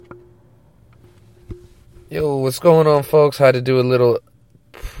Yo, what's going on, folks? Had to do a little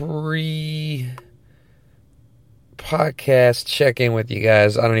podcast check-in with you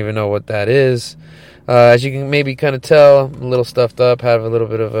guys. I don't even know what that is. As you can maybe kind of tell, I'm a little stuffed up. Have a little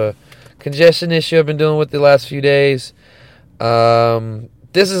bit of a congestion issue I've been dealing with the last few days.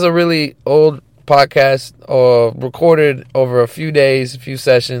 This is a really old podcast, recorded over a few days, a few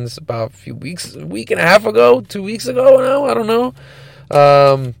sessions, about a few weeks, a week and a half ago, 2 weeks ago now, I don't know.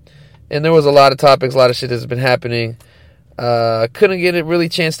 And there was a lot of topics, a lot of shit that's been happening. Couldn't get it really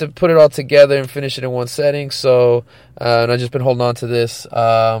chance to put it all together and finish it in one setting. So, and I've just been holding on to this.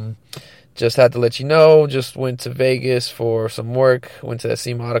 Just had to let you know, just went to Vegas for some work, went to that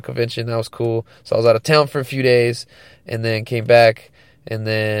SEMA Auto Convention. That was cool. So I was out of town for a few days and then came back, and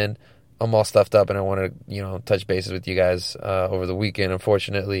then I'm all stuffed up and I want to, touch bases with you guys, over the weekend,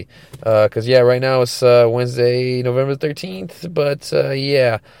 unfortunately. Cause right now it's, Wednesday, November 13th, but,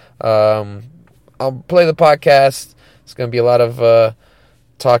 I'll play the podcast. It's going to be a lot of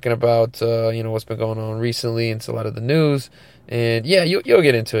talking about, what's been going on recently. It's a lot of the news. And, you'll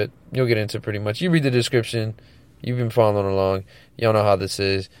get into it. You'll get into it pretty much. You read the description. You've been following along. Y'all know how this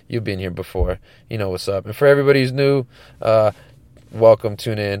is. You've been here before. You know what's up. And for everybody who's new, welcome,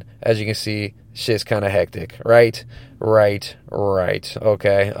 tune in. As you can see, shit's kind of hectic. Right.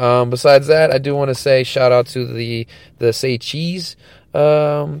 Okay. Besides that, I do want to say shout out to the Say Cheese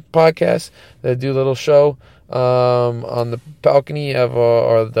podcast that do a little show on the balcony of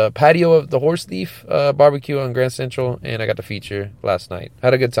or the patio of the Horse Thief barbecue on Grand Central, and I got the feature last night.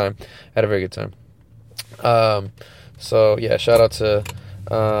 Had a good time. Had a very good time. Shout out to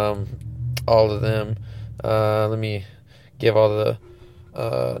all of them. Let me give all the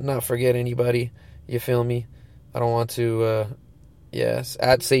not forget anybody. You feel me? I don't want to yes,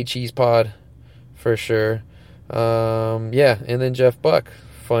 at Say Cheese Pod for sure. And then Jeff Buck,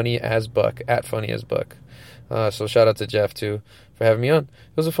 Funny as Buck, at Funny as Buck. So shout out to Jeff too for having me on.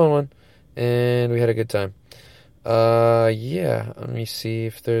 It was a fun one, and we had a good time. Let me see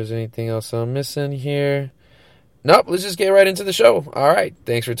if there's anything else I'm missing here. Nope, let's just get right into the show. All right,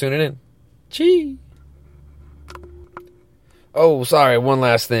 thanks for tuning in. Chee. Oh, sorry, one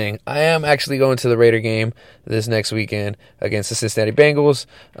last thing. I am actually going to the Raider game this next weekend against the Cincinnati Bengals.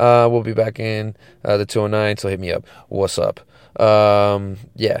 We'll be back in the 209, so hit me up. What's up? Gonna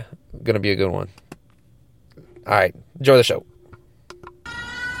be a good one. All right, enjoy the show.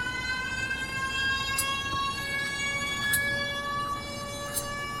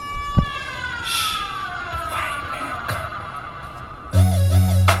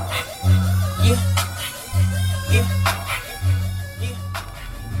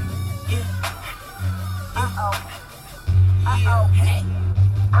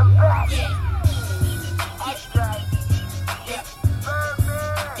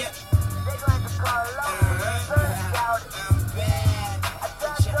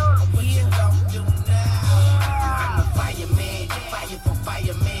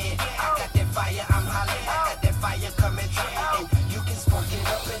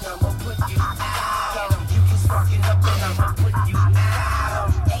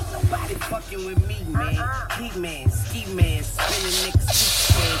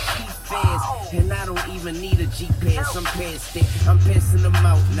 I'm passing them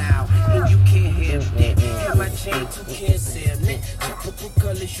out now, and you can't have that. And my chain too can't sell that. Tropical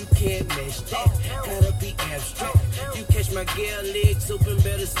colors you can't match that. Gotta be abstract. You catch my girl legs open,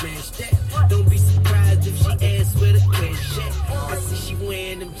 better smash that. Don't be surprised if she asks where the cash at. I see she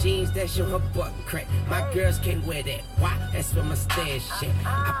wearing them jeans that show her butt crack. My girls can't wear that. Why? That's where my stash at.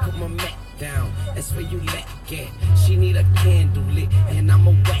 I put my Mac down. That's where you lack at. She need a candle lit, and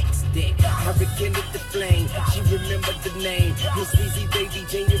I'ma wax that. I rekindled the flame. She remembered the name. It's easy, baby.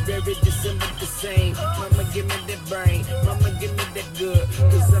 January, December, the same. Mama, give me that brain. Mama, give me that good.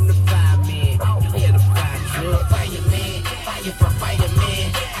 Cause I'm the fireman. Yeah, the fire truck. Fireman. Fire for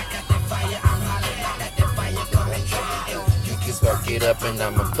fireman. I got that fire. I'm hollering. I got that fire coming through. You can spark it up and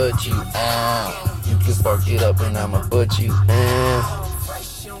I'ma put you out. You can spark it up and I'ma put you out.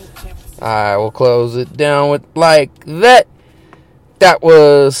 Alright, we'll close it down with like that. That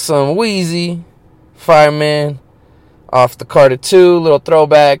was some Wheezy, Fireman, off the Carter 2, little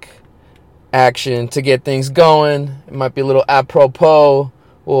throwback action to get things going. It might be a little apropos.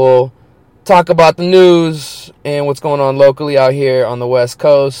 We'll talk about the news and what's going on locally out here on the West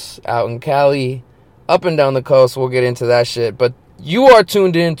Coast, out in Cali, up and down the coast. We'll get into that shit. But you are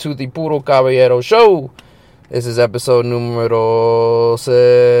tuned in to the Puro Caballero Show. This is episode número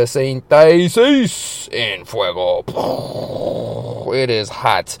 66 in Fuego. It is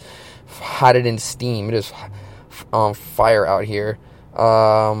hot. Hotter than steam. It is on fire out here.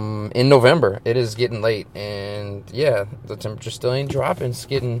 in November. It is getting late, and yeah, the temperature still ain't dropping. It's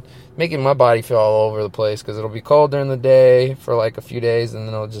making my body feel all over the place, because it'll be cold during the day for like a few days, and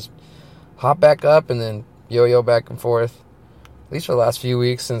then it'll just hop back up and then yo-yo back and forth, at least for the last few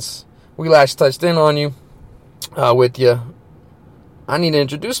weeks since we last touched in on you, with you. I need to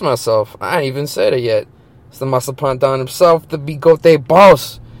introduce myself. I ain't even said it yet. It's the Masapan Don himself, the Bigote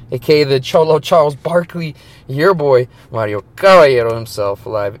Boss, a.k.a. the Cholo Charles Barkley, your boy, Mario Caballero himself,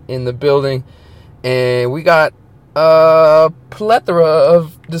 live in the building. And we got a plethora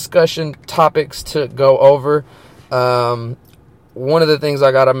of discussion topics to go over. One of the things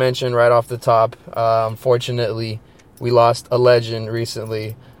I got to mention right off the top, unfortunately, we lost a legend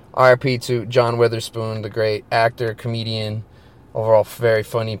recently. RIP to John Witherspoon, the great actor, comedian, overall very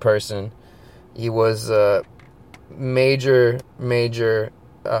funny person. He was a major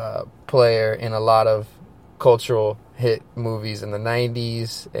player in a lot of cultural hit movies in the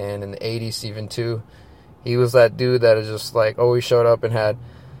 90s and in the 80s even too. He was that dude that is just like always showed up and had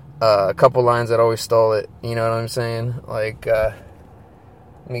a couple lines that always stole it. You know what I'm saying? Like, let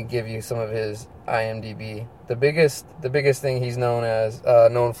me give you some of his IMDb. The biggest thing he's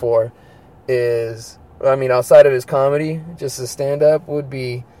known for is, I mean, outside of his comedy, just his stand-up, would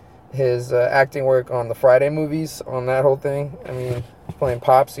be his acting work on the Friday movies, on that whole thing. I mean, playing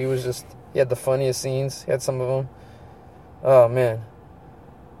Pops, he had the funniest scenes. He had some of them. Oh, man.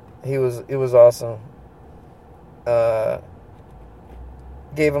 It was awesome.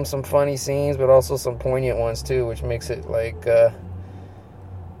 Gave him some funny scenes, but also some poignant ones, too, which makes it, like,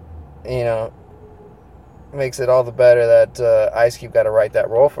 makes it all the better that Ice Cube got to write that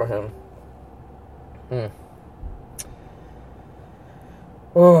role for him.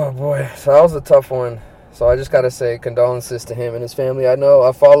 Oh, boy. So that was a tough one. So I just got to say condolences to him and his family. I know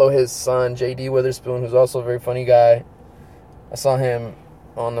I follow his son, J.D. Witherspoon, who's also a very funny guy. I saw him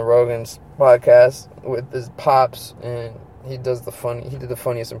on the Rogan's podcast with his Pops, and he did the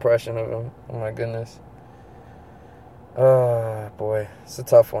funniest impression of him. Oh, my goodness. Oh, boy. It's a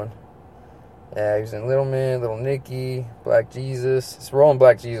tough one. Yeah, he was in Little Man, Little Nicky, Black Jesus. His role in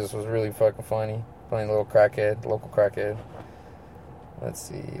Black Jesus was really fucking funny. Playing a local crackhead. Let's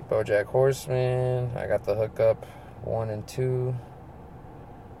see, BoJack Horseman. I got the hookup 1 and 2.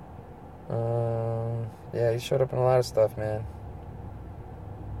 Yeah, he showed up in a lot of stuff, man.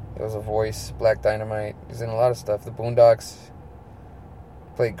 He was a voice, Black Dynamite. He's in a lot of stuff. The Boondocks.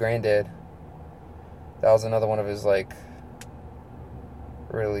 Played Granddad. That was another one of his, like,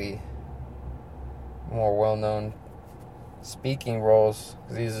 really more well-known speaking roles.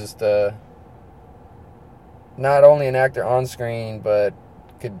 Because he's just not only an actor on screen, but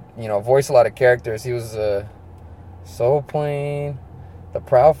could, voice a lot of characters. He was Soul Plane, The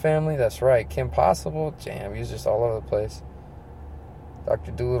Proud Family, that's right, Kim Possible, damn, he was just all over the place.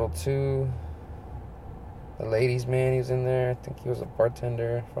 Dr. Dolittle 2, The Ladies' Man, he was in there. I think he was a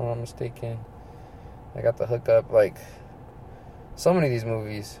bartender, if I'm not mistaken. I got the hookup, like, so many of these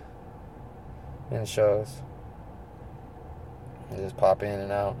movies and shows. They just pop in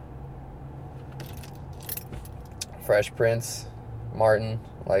and out. Fresh Prince, Martin,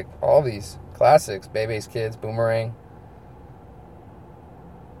 like all these classics, Bebe's Kids, Boomerang.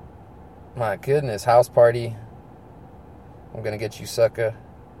 My goodness, House Party. I'm Gonna Get You, Sucker.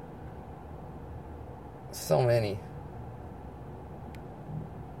 So many.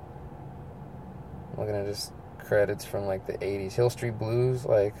 I'm looking at just credits from like the 80s. Hill Street Blues,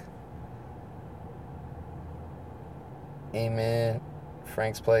 like Amen,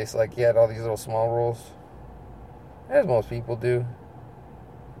 Frank's Place. Like, he had all these little small roles, as most people do.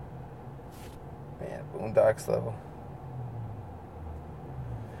 Man, Boondocks, though.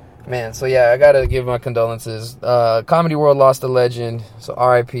 Man, so yeah, I gotta give my condolences. Comedy world lost a legend, so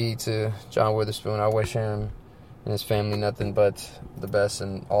RIP to John Witherspoon. I wish him and his family nothing but the best,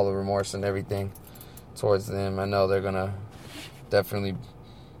 and all the remorse and everything towards them. I know they're gonna definitely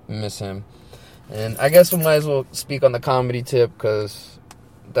miss him. And I guess we might as well speak on the comedy tip, because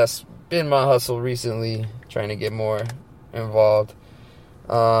that's been my hustle recently, trying to get more involved.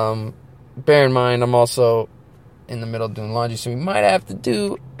 Bear in mind, I'm also in the middle of doing laundry, so we might have to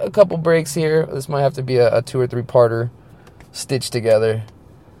do a couple breaks here. This might have to be a 2 or 3 parter stitched together,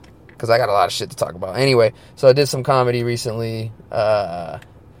 because I got a lot of shit to talk about. Anyway, so I did some comedy recently.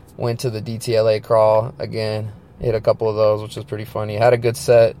 Went to the DTLA crawl again. Hit a couple of those, which was pretty funny. Had a good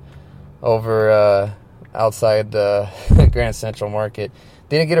set over outside the Grand Central Market.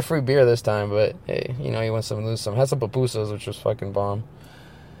 Didn't get a free beer this time, but hey, you win some, lose some. Had some pupusas, which was fucking bomb.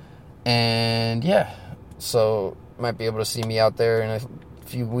 And yeah, so might be able to see me out there in a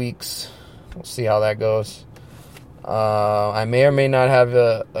few weeks. We'll see how that goes. I may or may not have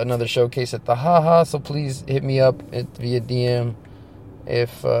another showcase at the Haha, so please hit me up via DM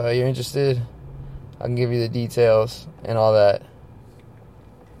if you're interested. I can give you the details and all that.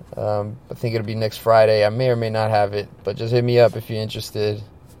 I think it'll be next Friday. I may or may not have it, but just hit me up if you're interested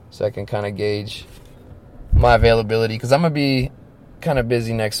so I can kind of gauge my availability, because I'm going to be kind of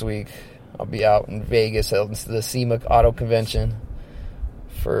busy next week. I'll be out in Vegas at the SEMA Auto Convention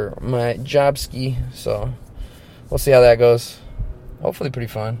for my job ski, so we'll see how that goes. Hopefully pretty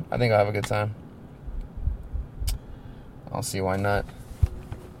fun. I think I'll have a good time. I'll see why not.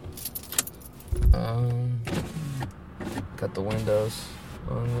 Got the windows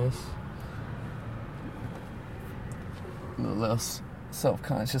on this. A little less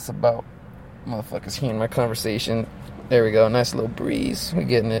self-conscious about motherfuckers hearing my conversation. There we go. Nice little breeze. We're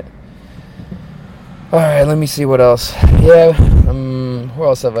getting it. Alright, let me see what else. Yeah, where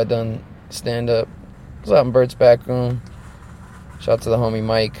else have I done stand-up? I was out in Bert's back room. Shout out to the homie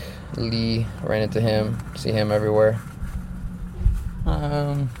Mike Lee. Ran into him. See him everywhere.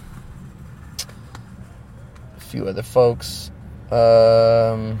 A few other folks.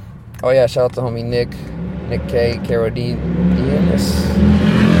 Oh yeah, shout out to homie Nick K. Carodinas.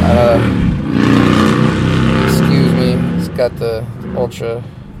 Excuse me. It's got the ultra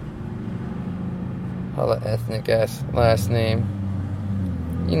hella ethnic ass last name.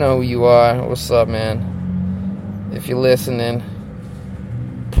 You know who you are. What's up, man? If you're listening,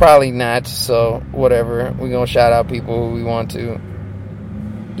 probably not, so whatever. We're gonna shout out people who we want to.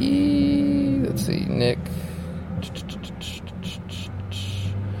 Let's see, Nick.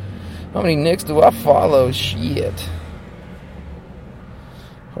 How many Nicks do I follow? Shit.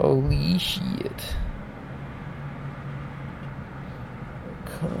 Holy shit.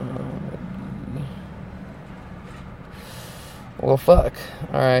 Well, fuck.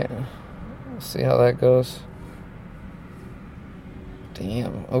 Alright. Let's see how that goes.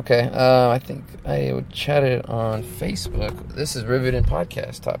 Damn. Okay. I think I chatted on Facebook. This is Riveting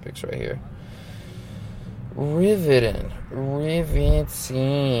Podcast Topics right here. Riveting.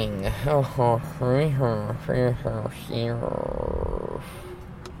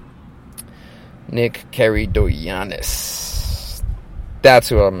 Nick Carridoyanis. That's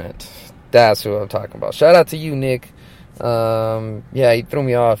who I meant. That's who I'm talking about. Shout out to you, Nick. Yeah, he threw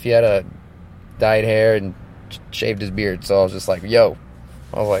me off. He had a dyed hair and shaved his beard, so I was just like, yo.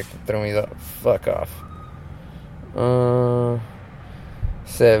 I was like, throw me the fuck off.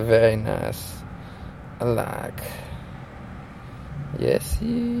 Said very nice. I like. Yes,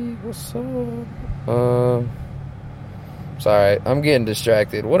 what's up? Sorry, I'm getting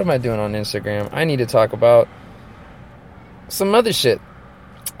distracted. What am I doing on Instagram? I need to talk about some other shit.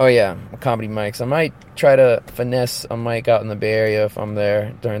 Oh yeah, comedy mics. I might try to finesse a mic out in the Bay Area if I'm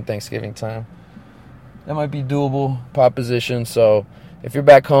there during Thanksgiving time. That might be doable proposition. So if you're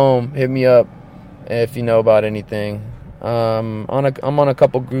back home, hit me up if you know about anything. I'm on a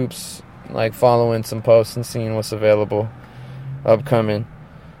couple groups, like following some posts and seeing what's available upcoming.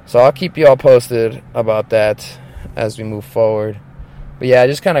 So I'll keep you all posted about that as we move forward. But yeah,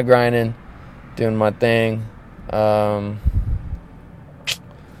 just kind of grinding, doing my thing. Let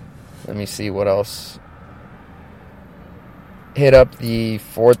me see what else. Hit up the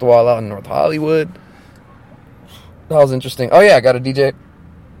Fourth Wall out in North Hollywood. That was interesting. Oh yeah, I got a DJ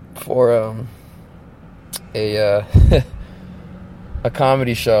for a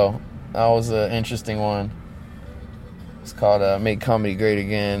comedy show. That was an interesting one. It's called Make Comedy Great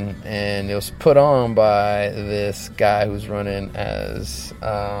Again, and it was put on by this guy who's running as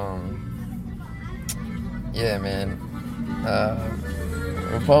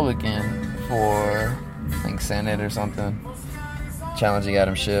Republican for I think Senate or something, challenging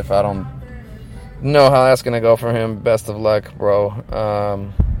Adam Schiff. I don't know how that's gonna go for him. Best of luck, bro.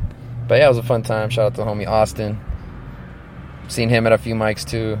 But yeah, it was a fun time. Shout out to homie Austin. Seen him at a few mics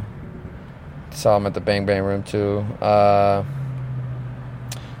too. Saw him at the Bang Bang Room too. Shout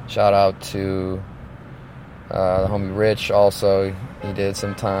out to the homie Rich also. He did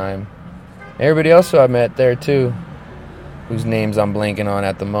some time. Everybody else who I met there too, whose names I'm blanking on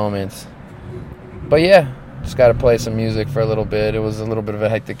at the moment. But yeah, just got to play some music for a little bit. It was a little bit of a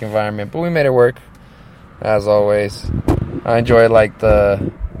hectic environment, but we made it work, as always. I enjoy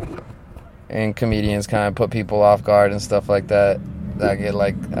and comedians kind of put people off guard and stuff like that. I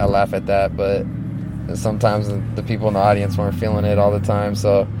laugh at that, but sometimes the people in the audience weren't feeling it all the time,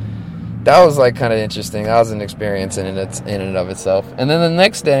 so that was like kind of interesting. That was an experience in and of itself. And then the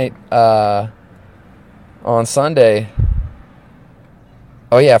next day, on Sunday,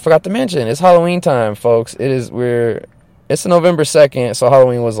 oh yeah, I forgot to mention, it's Halloween time, folks. It's November 2nd, so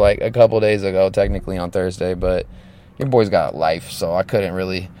Halloween was like a couple days ago, technically on Thursday, but your boy's got life, so I couldn't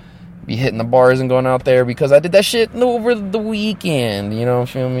really be hitting the bars and going out there because I did that shit over the weekend. You know,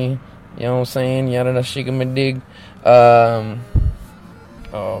 feel me? You know what I'm saying? Yada da shika my dig.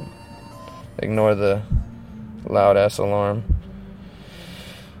 Ignore the loud ass alarm.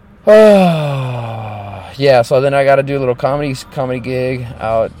 Yeah, so then I got to do a little comedy gig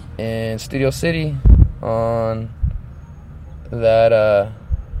out in Studio City on that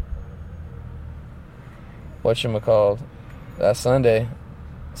whatchamacallit, that Sunday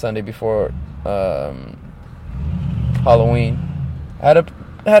before Halloween. Had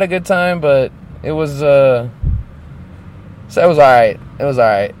a good time, but it was so it was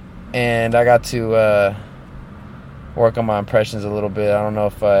alright. And I got to work on my impressions a little bit. I don't know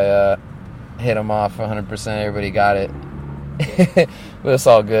if I hit them off 100%. Everybody got it. But it's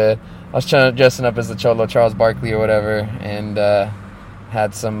all good. I was dressing up as the Cholo Charles Barkley or whatever, and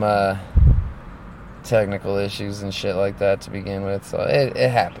had some technical issues and shit like that to begin with. So it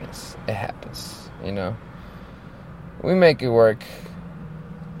happens. It happens, you know. We make it work.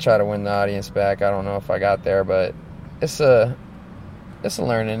 Try to win the audience back. I don't know if I got there, but it's a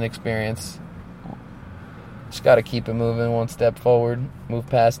learning experience. Just got to keep it moving, one step forward, move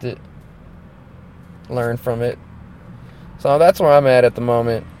past it, learn from it. So that's where I'm at the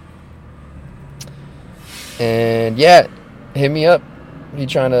moment. And yeah, hit me up. You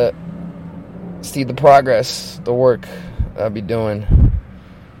trying to see the progress, the work I'll be doing.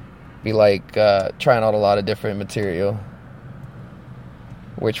 Be like trying out a lot of different material,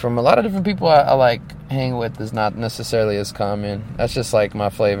 which from a lot of different people I like hang with is not necessarily as common. That's just like my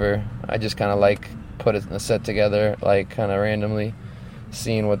flavor. I just kind of like put a set together, like kind of randomly,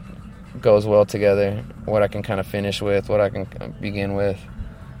 seeing what goes well together, what I can kind of finish with, what I can begin with,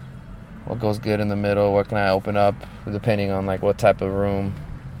 what goes good in the middle, what can I open up, depending on like what type of room,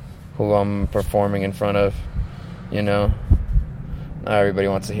 who I'm performing in front of, you know. Not everybody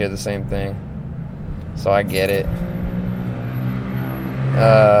wants to hear the same thing, so I get it.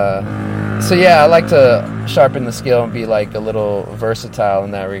 So yeah, I like to sharpen the skill and be like a little versatile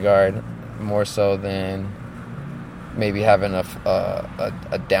in that regard, more so than maybe having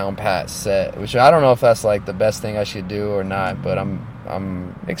a down pat set, which I don't know if that's like the best thing I should do or not, but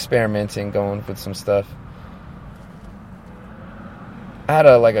I'm experimenting, going with some stuff. I had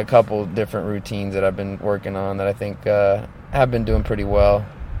a couple different routines that I've been working on that I think have been doing pretty well.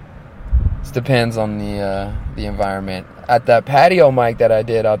 It depends on the environment. At that patio mic that I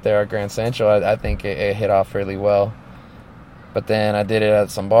did out there at Grand Central, I think it hit off really well. But then I did it at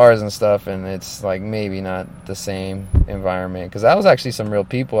some bars and stuff, and it's like maybe not the same environment. Because that was actually some real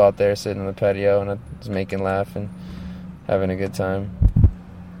people out there sitting on the patio, and I was making laugh and having a good time.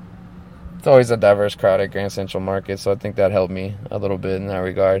 It's always a diverse crowd at Grand Central Market, so I think that helped me a little bit in that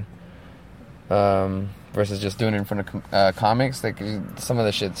regard. Versus just doing it in front of comics. Like, some of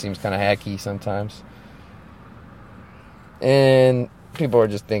the shit seems kind of hacky sometimes. And people are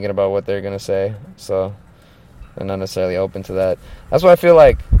just thinking about what they're going to say. So they're not necessarily open to that. That's why I feel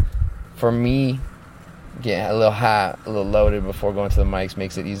like, for me, getting a little hot, a little loaded before going to the mics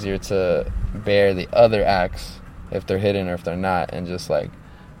makes it easier to bear the other acts, if they're hidden or if they're not, and just like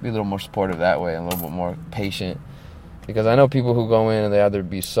be a little more supportive that way and a little bit more patient. Because I know people who go in and they either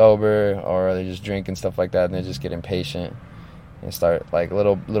be sober or they just drink and stuff like that, and they just get impatient and start like a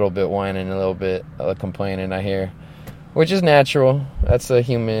little bit whining, a little bit complaining, I hear, which is natural. That's a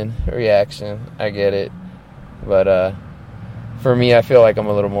human reaction. I get it. But for me, I feel like I'm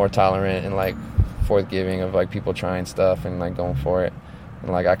a little more tolerant and like forthgiving of like people trying stuff and like going for it.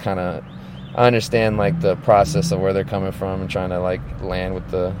 And like I understand like the process of where they're coming from and trying to like land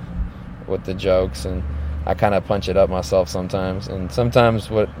with the jokes, and I kind of punch it up myself sometimes. And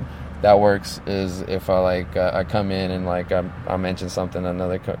sometimes what that works is if I like I come in and like I mention something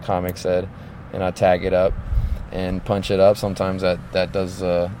another comic said, and I tag it up and punch it up. Sometimes that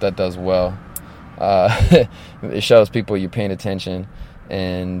does well. It shows people you're paying attention,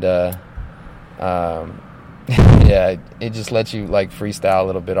 and yeah, it just lets you like freestyle a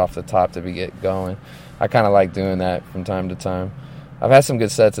little bit off the top to get going. I kind of like doing that from time to time. I've had some good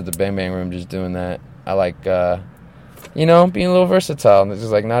sets at the Bang Bang Room just doing that. I like, being a little versatile. And it's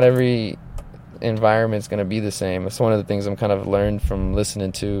just like not every environment's going to be the same. It's one of the things I'm kind of learned from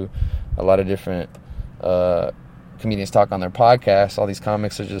listening to a lot of different comedians talk on their podcasts. All these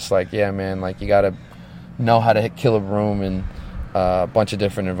comics are just like, yeah, man, like you got to know how to kill a room in a bunch of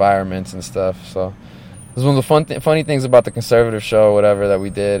different environments and stuff. So it was one of the funny things about the conservative show or whatever that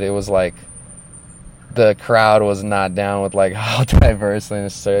we did. It was like the crowd was not down with like how diverse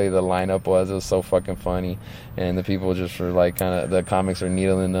necessarily the lineup was. It was so fucking funny, and the people just were like the comics were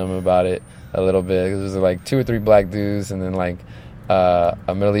needling them about it. a little bit. There's like 2 or 3 black dudes, and then like a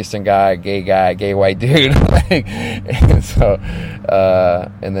Middle Eastern guy, gay white dude, like, and so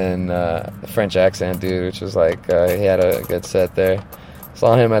and then the French accent dude, which was like he had a good set there.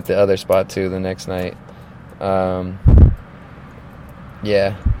 Saw him at the other spot too the next night.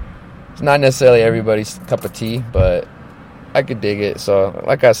 Yeah, it's not necessarily everybody's cup of tea, but I could dig it. So,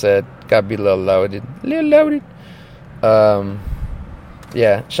 like I said, gotta be a little loaded.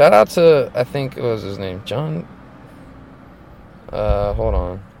 Yeah, shout out to, I think, what was his name? John? Hold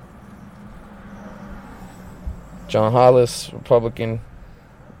on. John Hollis, Republican.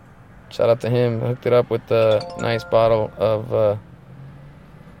 Shout out to him. Hooked it up with a nice bottle of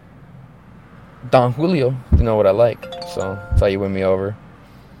Don Julio. You know what I like. So, that's how you win me over.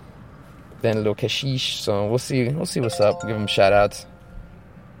 Then a little cashish. So, we'll see what's up. Give him shout outs.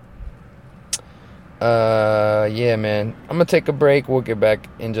 Yeah, man. I'm gonna take a break. We'll get back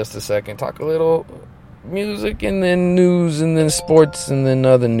in just a second. Talk a little music and then news and then sports and then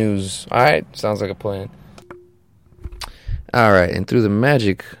other news. Alright? Sounds like a plan. Alright, and through the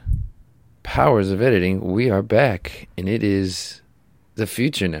magic powers of editing, we are back. And it is the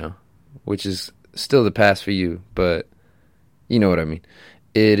future now, which is still the past for you, but you know what I mean.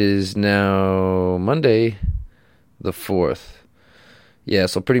 It is now Monday the 4th. Yeah,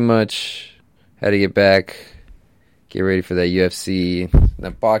 so pretty much had to get back, get ready for that UFC,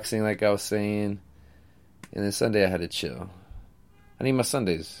 that boxing like I was saying. And then Sunday I had to chill. I need my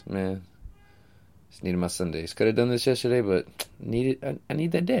Sundays, man. Just needed my Sundays. Could have done this yesterday, but I need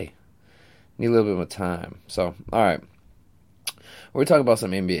that day. Need a little bit more time. So, alright. We're talking about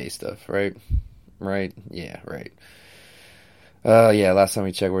some NBA stuff, right? Right? Yeah, right. Yeah, last time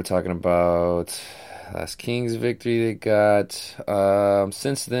we checked, we were talking about last Kings victory they got.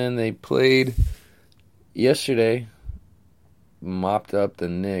 Since then, they played yesterday, mopped up the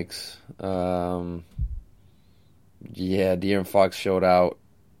Knicks. Yeah, De'Aaron Fox showed out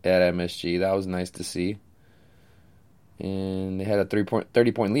at MSG. That was nice to see. And they had a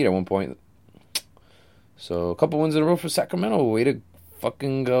 30-point lead at one point. So, a couple wins in a row for Sacramento. Way to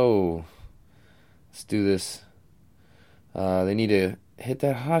fucking go. Let's do this. They need to hit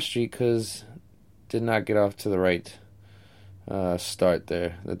that hot streak because did not get off to the right start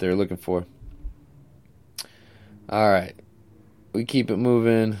there that they're looking for. All right. We keep it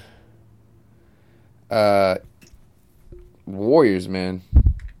moving. Warriors, man.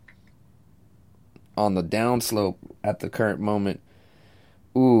 On the downslope at the current moment.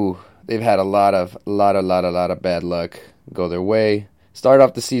 Ooh, they've had a lot of bad luck go their way. Started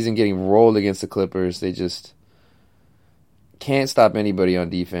off the season getting rolled against the Clippers. They just can't stop anybody on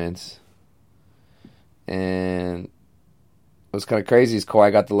defense. And it was kind of crazy.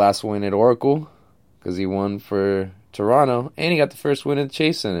 Kawhi got the last win at Oracle because he won for Toronto, and he got the first win at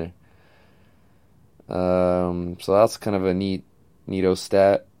Chase Center. So that's kind of a neato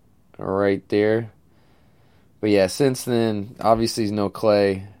stat right there. But yeah, since then, obviously there's no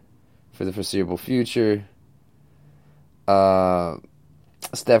Clay for the foreseeable future.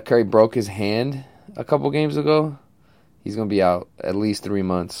 Steph Curry broke his hand a couple games ago. He's going to be out at least 3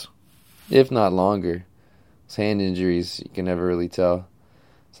 months, if not longer. His hand injuries, you can never really tell.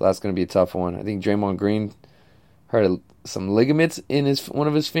 So that's going to be a tough one. I think Draymond Green hurt some ligaments in one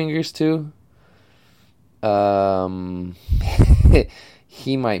of his fingers too.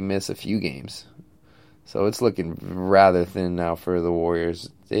 He might miss a few games. So it's looking rather thin now for the Warriors.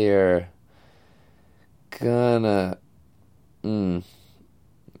 They're gonna they're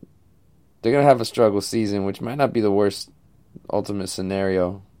gonna have a struggle season, which might not be the worst ultimate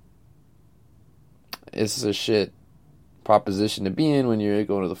scenario. It's a shit proposition to be in when you're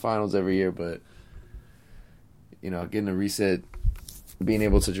going to the finals every year, but getting a reset, being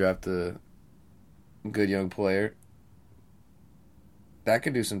able to draft a good young player, that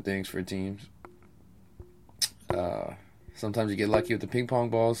could do some things for teams. Sometimes you get lucky with the ping pong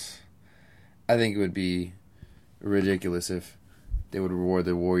balls. I think it would be ridiculous if they would reward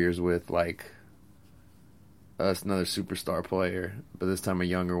the Warriors with like another superstar player, but this time a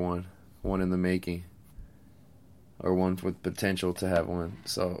younger one in the making, or one with potential to have one.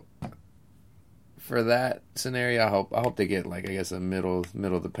 So for that scenario, I hope they get like a middle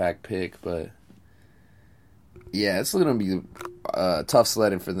of the pack pick, but yeah, it's going to be tough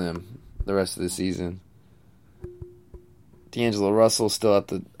sledding for them the rest of the season. D'Angelo Russell still at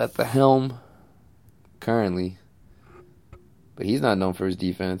the helm currently, but he's not known for his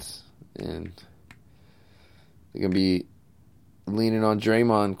defense, and they're going to be leaning on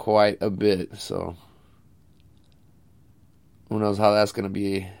Draymond quite a bit, so who knows how that's going to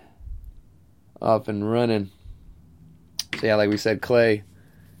be up and running. So yeah, like we said, Clay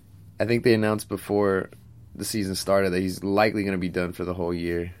I think they announced before the season started that he's likely going to be done for the whole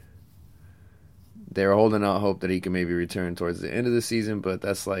year. They were holding out hope that he can maybe return towards the end of the season, but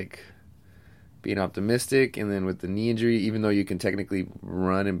that's like being optimistic. And then with the knee injury, even though you can technically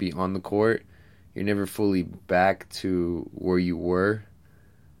run and be on the court, you're never fully back to where you were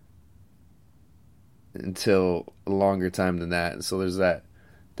until a longer time than that. And so there's that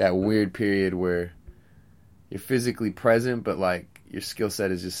weird period where you're physically present, but like your skill set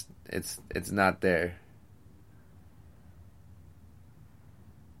is just it's not there.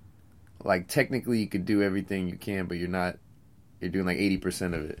 Like technically you could do everything you can, but you're doing like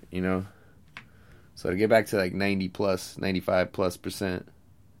 80% of it, you know? So to get back to like 90 plus, 95 plus percent,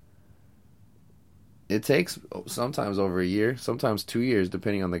 it takes sometimes over a year, sometimes 2 years,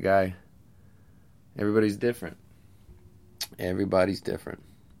 depending on the guy. Everybody's different.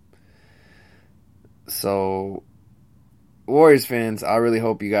 So, Warriors fans, I really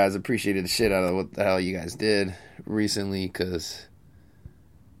hope you guys appreciated the shit out of what the hell you guys did recently, because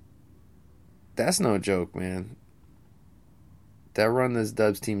that's no joke, man. That run this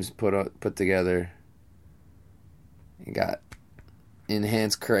Dubs team's put together, it got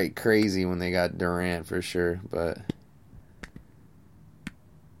enhanced crazy when they got Durant for sure. But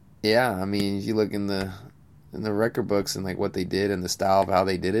yeah, I mean, if you look in the record books and like what they did and the style of how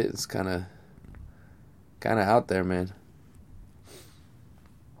they did it, it's kind of out there, man.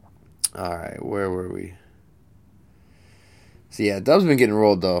 All right, where were we? So yeah, Dubs been getting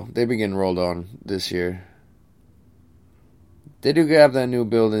rolled though. They've been getting rolled on this year. They do have that new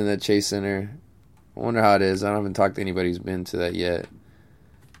building, that Chase Center. I wonder how it is. I haven't talked to anybody who's been to that yet.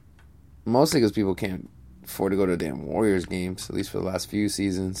 Mostly because people can't afford to go to damn Warriors games, at least for the last few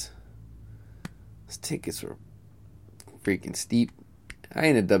seasons. Those tickets were freaking steep. I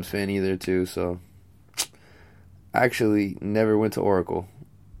ain't a Dubs fan either, too, so I actually never went to Oracle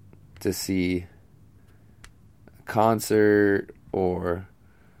to see a concert or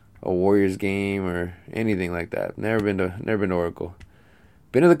a Warriors game or anything like that. Never been to Oracle.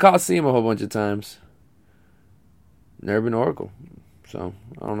 Been to the Coliseum a whole bunch of times. Never been to Oracle. So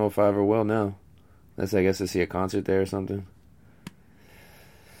I don't know if I ever will now. Unless I guess to see a concert there or something.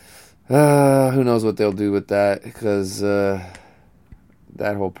 Who knows what they'll do with that, because that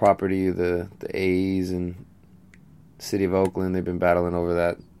whole property, the A's and City of Oakland, they've been battling over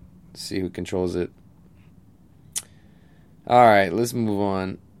that. See who controls it. All right, let's move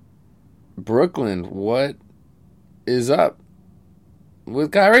on. Brooklyn, what is up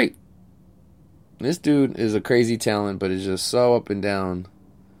with Kyrie? This dude is a crazy talent, but is just so up and down.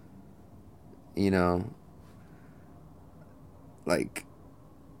 You know, like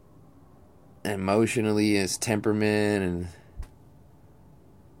emotionally, his temperament and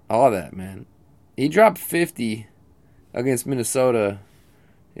all that, man. He dropped 50 against Minnesota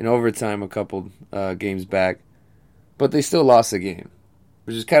in overtime a couple games back, but they still lost the game,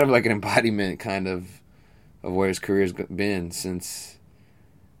 which is kind of like an embodiment kind of where his career's been since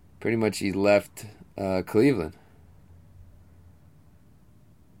pretty much he left Cleveland.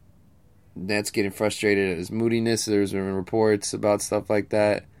 That's getting frustrated at his moodiness. There's been reports about stuff like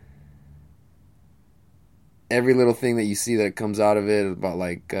that. Every little thing that you see that comes out of it about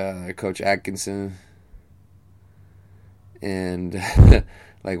like Coach Atkinson and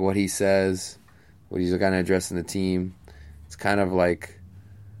like what he says, what he's kind of addressing the team. It's kind of like,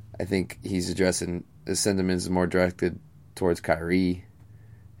 I think he's addressing the sentiments more directed towards Kyrie,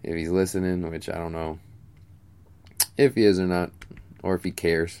 if he's listening, which I don't know if he is or not, or if he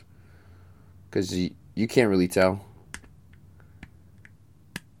cares, because you can't really tell.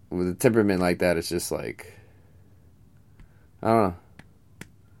 With a temperament like that, it's just like, I don't know.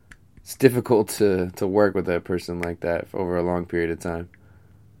 It's difficult to work with that person like that for over a long period of time.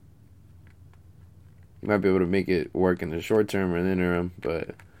 You might be able to make it work in the short term or the interim,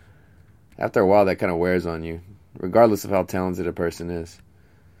 but after a while that kind of wears on you, regardless of how talented a person is.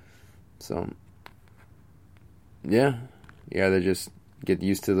 So, yeah, you either just get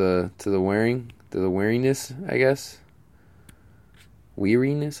used to the weariness, I guess.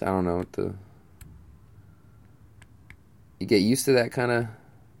 Weariness? I don't know what you get used to that kind of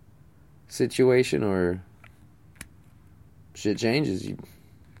situation, or shit changes.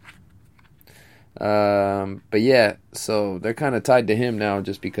 But yeah, so they're kind of tied to him now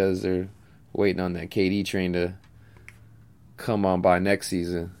just because they're waiting on that KD train to come on by next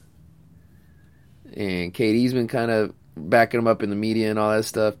season. And KD's been kind of backing him up in the media and all that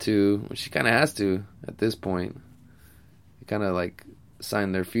stuff too, which he kind of has to at this point. He kind of like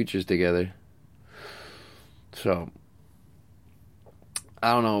signed their futures together. So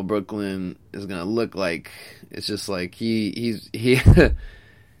I don't know what Brooklyn is gonna look like. It's just like he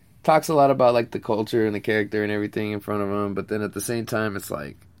talks a lot about like the culture and the character and everything in front of him, but then at the same time, it's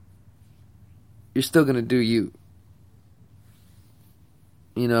like you're still gonna do you.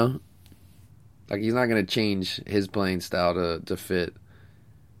 You know, like he's not gonna change his playing style to fit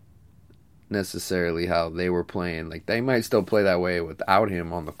necessarily how they were playing. Like they might still play that way without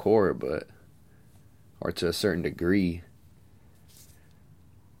him on the court, but or to a certain degree.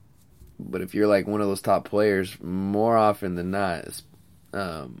 But if you're like one of those top players, more often than not,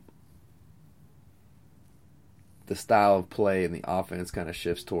 the style of play and the offense kind of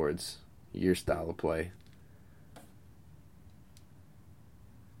shifts towards your style of play.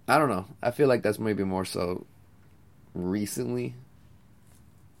 I don't know. I feel like that's maybe more so recently,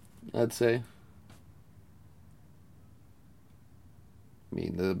 I'd say. I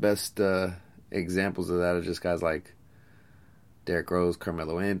mean, the best examples of that are just guys like Derrick Rose,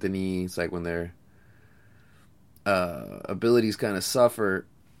 Carmelo Anthony. It's like when their abilities kind of suffer,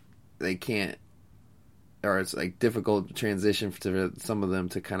 they can't, or it's like difficult transition for some of them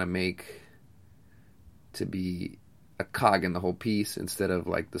to kind of make, to be a cog in the whole piece instead of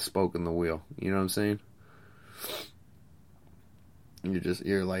like the spoke in the wheel. You know what I'm saying?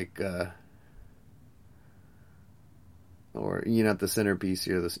 You're like, or you're not the centerpiece.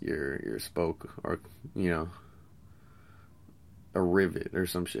 You're your spoke, or a rivet or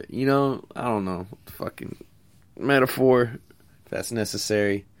some shit. I don't know. Fucking metaphor, if that's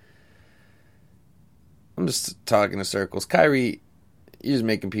necessary. I'm just talking in circles. Kyrie, you're just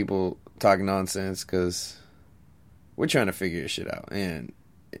making people talk nonsense because we're trying to figure this shit out. And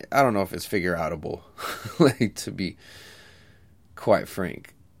I don't know if it's figure outable, like, to be quite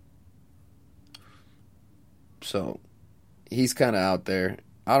frank. So, he's kind of out there.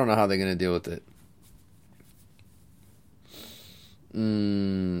 I don't know how they're going to deal with it.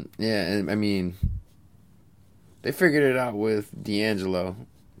 Yeah, I mean, they figured it out with D'Angelo.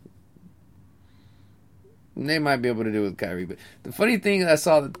 They might be able to do it with Kyrie. But the funny thing I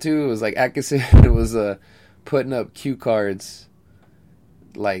saw too was like Atkinson was putting up cue cards,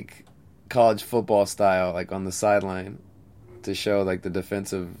 like college football style, like on the sideline to show like the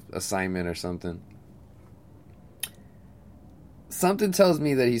defensive assignment or something. Something tells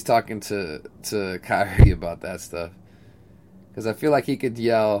me that he's talking to Kyrie about that stuff. Because I feel like he could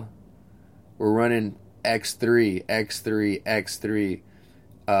yell, we're running X3, X3, X3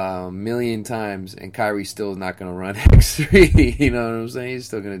 a million times, and Kyrie's still not going to run X3. You know what I'm saying? He's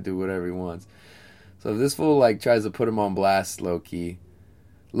still going to do whatever he wants. So if this fool like tries to put him on blast low-key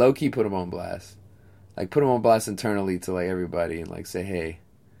put him on blast. Like put him on blast internally to like everybody and like say, hey,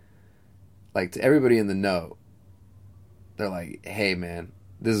 like to everybody in the know, they're like, hey man,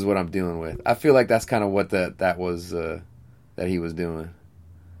 this is what I'm dealing with. I feel like that's kind of what that was that he was doing.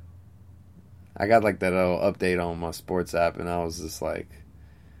 I got like that little update on my sports app, and I was just like,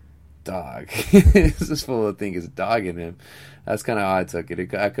 dog, this fool of thing is dogging him. That's kind of how I took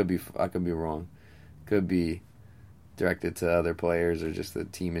it. I could be wrong. Could be directed to other players or just the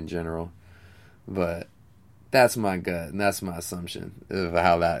team in general, but that's my gut and that's my assumption of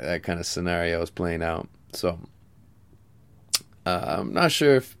how that kind of scenario is playing out. So I'm not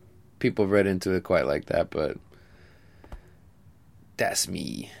sure if people read into it quite like that, but that's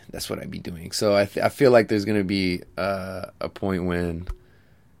me. That's what I'd be doing. So I feel like there's going to be a point when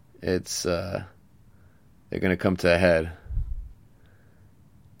it's they're going to come to a head,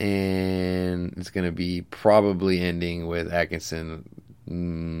 and it's going to be probably ending with Atkinson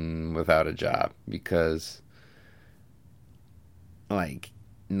without a job, because like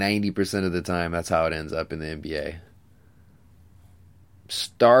 90% of the time that's how it ends up in the NBA.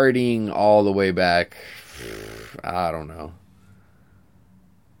 Starting all the way back, I don't know.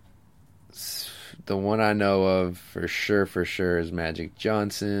 The one I know of for sure is Magic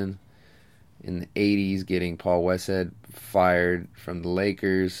Johnson in the 80s getting Paul Westhead fired from the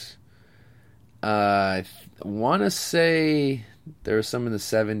Lakers. I want to say there was some in the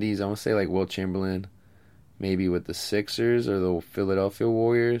 70s. I want to say like Wilt Chamberlain, maybe with the Sixers or the Philadelphia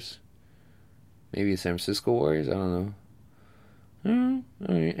Warriors. Maybe the San Francisco Warriors. I don't know.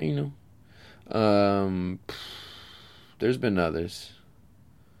 There's been others.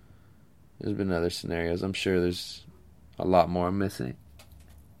 There's been other scenarios. I'm sure there's a lot more I'm missing.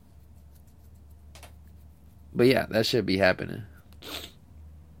 But yeah, that should be happening.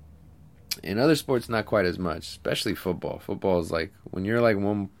 In other sports, not quite as much, especially football. Football is like, when you're like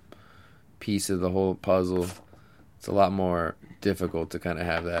one piece of the whole puzzle, it's a lot more difficult to kind of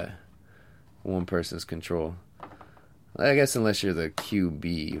have that one person's control. I guess unless you're the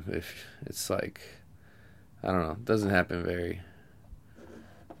QB, if it's like, I don't know, it doesn't happen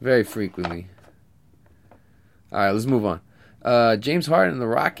very frequently. All right, let's move on. James Harden and the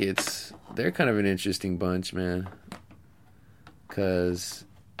Rockets, they're kind of an interesting bunch, man. Because,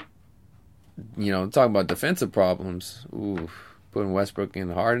 talking about defensive problems. Ooh, putting Westbrook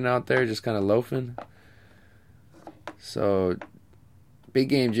and Harden out there just kind of loafing. So, big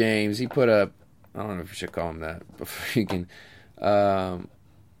game James, he put up, I don't know if we should call him that, but freaking,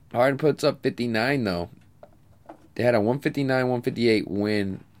 Harden puts up 59, though. They had a 159-158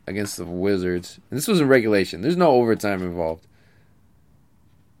 win against the Wizards. And this was in regulation. There's no overtime involved.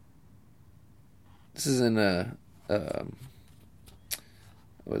 This is in a,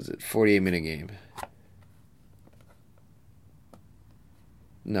 what was it, 48-minute game.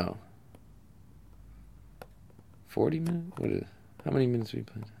 No. 40 minutes? What is it? How many minutes we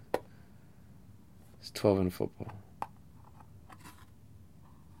played? It's 12 in football.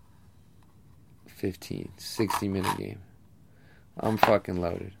 15. 60-minute game. I'm fucking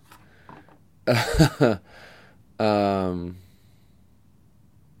loaded.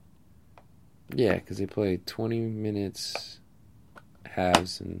 Yeah, because they played 20 minutes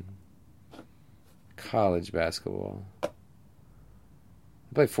halves in college basketball. They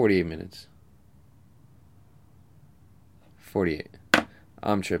played 48 minutes. 48.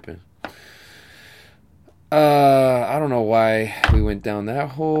 I'm tripping. I don't know why we went down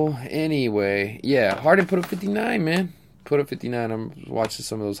that hole. Anyway, yeah, Harden put up 59, man. Put up 59. I'm watching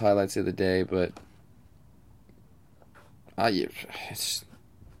some of those highlights the other day, but it's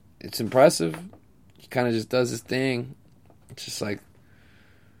impressive. He kind of just does his thing. It's just like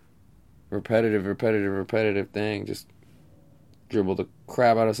repetitive thing. Just dribble the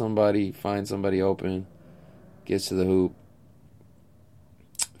crap out of somebody, find somebody open, gets to the hoop,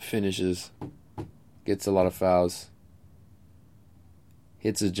 finishes, gets a lot of fouls,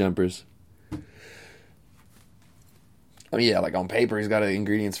 hits his jumpers. I mean, yeah, like on paper, he's got the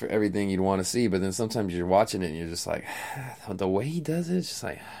ingredients for everything you'd want to see, but then sometimes you're watching it and you're just like, the way he does it, it's just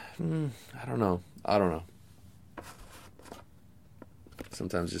like, I don't know.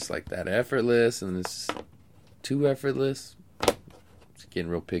 Sometimes just like that effortless, and it's too effortless. It's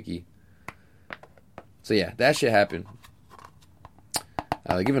getting real picky. So yeah, that shit happened.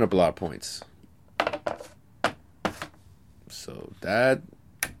 They're giving up a lot of points. So that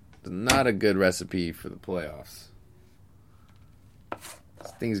is not a good recipe for the playoffs.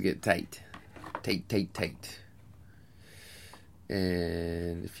 Things get tight.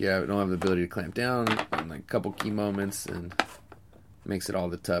 And if you don't have the ability to clamp down on like a couple key moments, and makes it all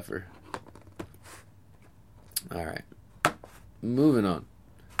the tougher. All right. Moving on.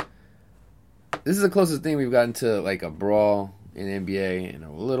 This is the closest thing we've gotten to like a brawl in the NBA in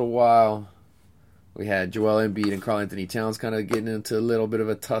a little while. We had Joel Embiid and Karl Anthony Towns kind of getting into a little bit of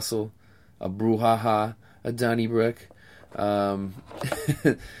a tussle, a brouhaha, a Donnybrook. Not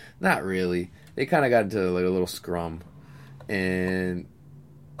really. They kind of got into like a little scrum, and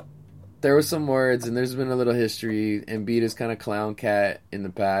there were some words, and there's been a little history. Embiid has kind of clown Cat in the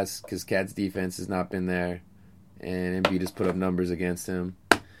past because Cat's defense has not been there, and Embiid has put up numbers against him.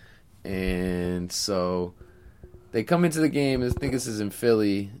 And so they come into the game, I think this is in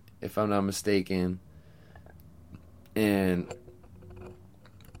Philly, if I'm not mistaken, and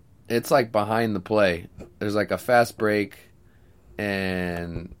it's like behind the play. There's like a fast break,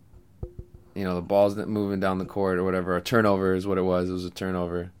 and the ball's not moving down the court or whatever. A turnover is what it was. It was a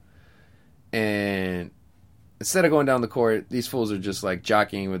turnover. And instead of going down the court, these fools are just like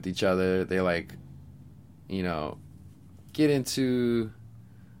jockeying with each other. They like, get into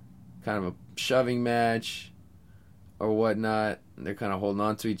kind of a shoving match or whatnot. They're kind of holding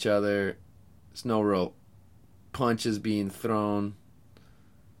on to each other. There's no real punches being thrown.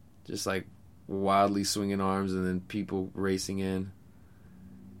 Just like wildly swinging arms and then people racing in.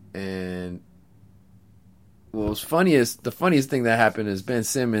 And the funniest thing that happened is Ben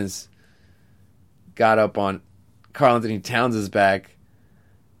Simmons got up on Karl Anthony Towns' back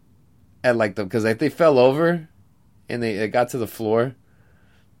at because they fell over and they got to the floor.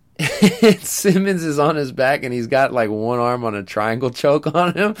 And Simmons is on his back and he's got like one arm on a triangle choke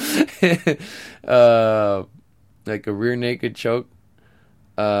on him, like a rear naked choke.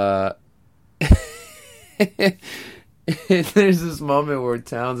 There's this moment where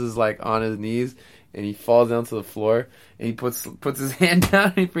Towns is like on his knees and he falls down to the floor and he puts his hand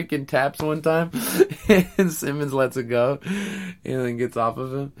down and he freaking taps one time and Simmons lets it go and then gets off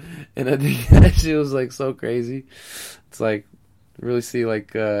of him. And I think that shit was like so crazy. It's like really see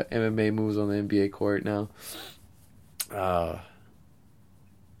like MMA moves on the NBA court now. I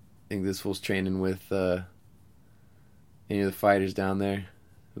think this fool's training with any of the fighters down there,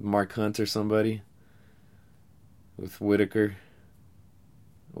 with Mark Hunt or somebody. With Whitaker,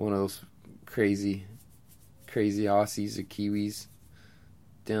 one of those crazy crazy Aussies or Kiwis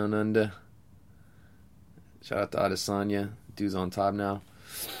down under. Shout out to Adesanya. Dude's on top now.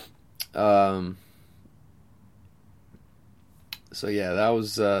 So yeah, that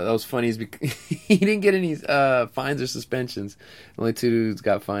was funny. He didn't get any fines or suspensions. The only two dudes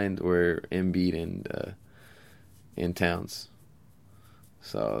got fined were Embiid and Towns.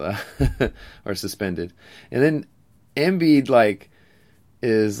 So or suspended. And then Embiid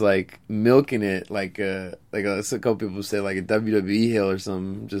is milking it like a couple people say like a WWE heel or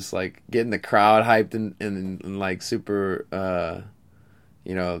something, just like getting the crowd hyped and like super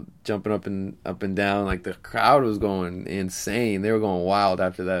jumping up and down. Like the crowd was going insane. They were going wild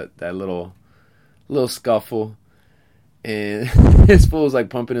after that little scuffle. And his fool was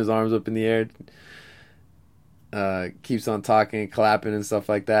like pumping his arms up in the air. Keeps on talking, clapping and stuff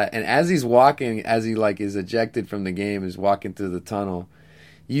like that. And as he's walking, as he like is ejected from the game, is walking through the tunnel,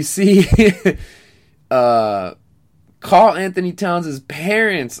 you see Carl Anthony Towns'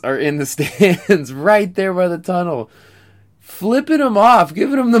 parents are in the stands right there by the tunnel, flipping him off,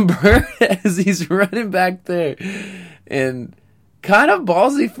 giving him the bird as he's running back there. And kind of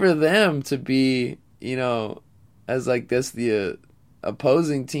ballsy for them to be, as like this, the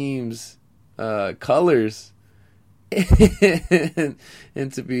opposing team's colors and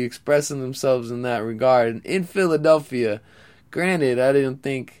to be expressing themselves in that regard. And in Philadelphia, granted, I didn't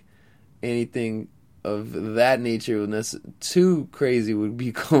think anything of that nature too crazy would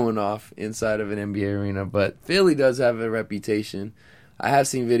be going off inside of an NBA arena, but Philly does have a reputation. I have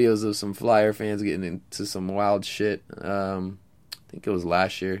seen videos of some Flyer fans getting into some wild shit. I think it was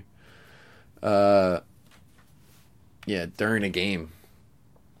last year. During a game.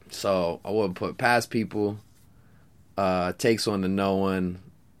 So I wouldn't put past people. Takes one to no one.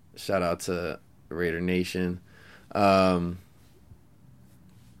 Shout out to Raider Nation. Yeah,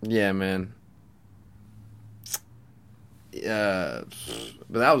 man. But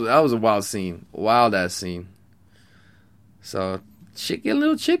that was a wild scene, wild ass scene. So shit get a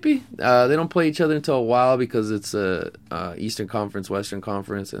little chippy. They don't play each other until a while because it's a Eastern Conference, Western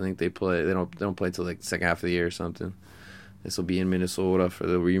Conference. I think they don't play till like the second half of the year or something. This will be in Minnesota for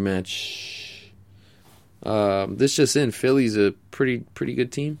the rematch. This just in, Philly's a pretty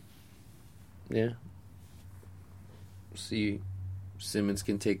good team. Yeah. See, Simmons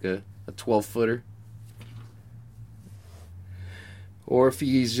can take a 12-footer. Or if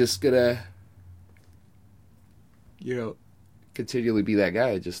he's just gonna, continually be that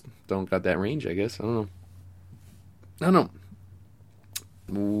guy, just don't got that range, I guess. I don't know.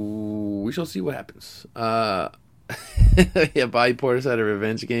 Ooh, we shall see what happens. Yeah, Bobby Portis had a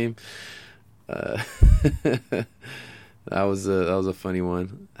revenge game. That was a funny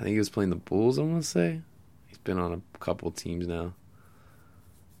one. I think he was playing the Bulls, I want to say. He's been on a couple teams now.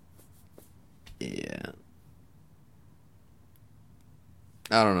 Yeah.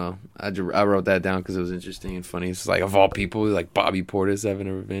 I don't know. I wrote that down because it was interesting and funny. It's like, of all people, like Bobby Portis having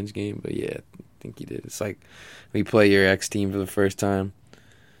a revenge game. But yeah, I think he did. It's like when you play your ex-team for the first time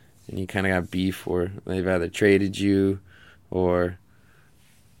and you kind of got beef, or they've either traded you or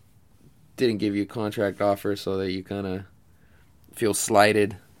didn't give you a contract offer so that you kind of feel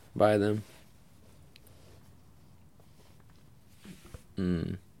slighted by them.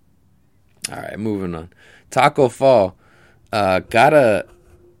 All right, moving on. Taco Fall got a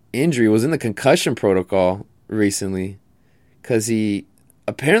injury, was in the concussion protocol recently because he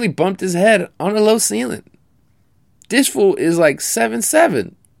apparently bumped his head on a low ceiling. This fool is like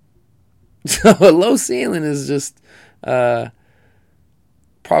 7'7". So a low ceiling is just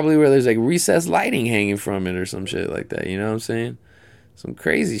probably where there's like recessed lighting hanging from it or some shit like that. You know what I'm saying? Some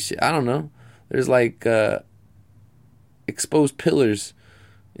crazy shit. I don't know. There's like exposed pillars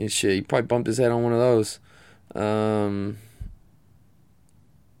and shit. He probably bumped his head on one of those.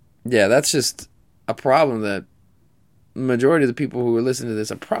 Yeah, that's just a problem that the majority of the people who are listening to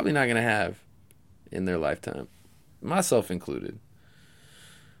this are probably not going to have in their lifetime. Myself included.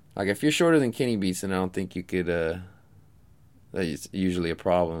 Like, if you're shorter than Kenny Beats, then I don't think you could, that's usually a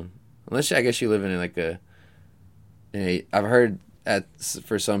problem. Unless, I guess you live in like I've heard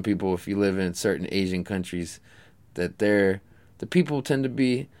for some people, if you live in certain Asian countries, that the people tend to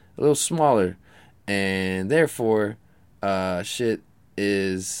be a little smaller. And therefore, shit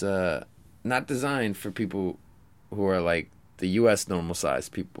is not designed for people who are like the U.S. normal size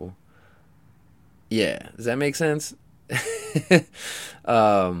people. Yeah, does that make sense?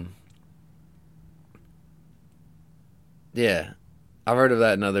 Yeah, I've heard of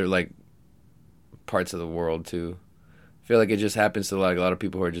that in other like parts of the world too. I feel like it just happens to like a lot of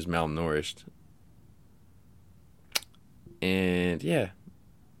people who are just malnourished. And yeah,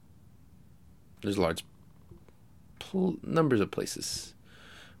 there's large numbers of places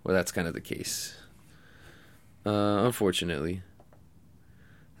where that's kind of the case. Unfortunately,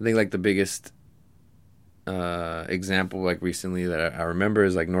 I think like the biggest example like recently that I remember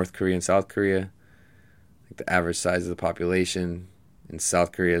is like North Korea and South Korea. Like the average size of the population in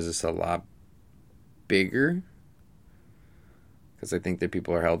South Korea is just a lot bigger because I think that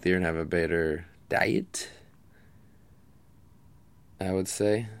people are healthier and have a better diet, I would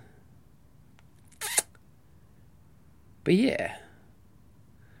say. But yeah,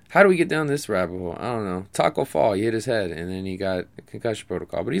 how do we get down this rabbit hole? I don't know. Taco Fall, he hit his head and then he got a concussion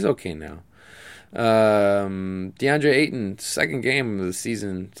protocol, but he's okay now. DeAndre Ayton, second game of the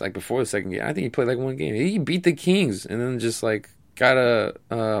season. It's like before the second game. I think he played like one game. He beat the Kings and then just like got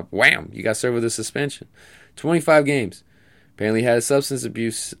a wham. You got served with a suspension. 25 games. Apparently had a substance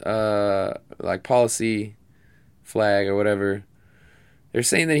abuse like policy flag or whatever. They're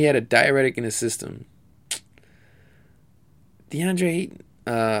saying that he had a diuretic in his system. DeAndre Ayton,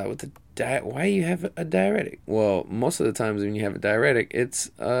 with the why do you have a diuretic? Well, most of the times when you have a diuretic,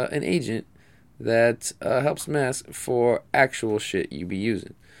 it's an agent that helps mask for actual shit you be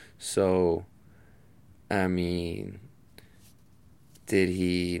using. So, I mean, did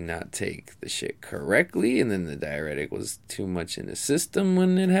he not take the shit correctly and then the diuretic was too much in the system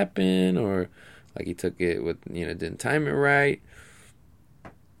when it happened? Or like he took it with, didn't time it right?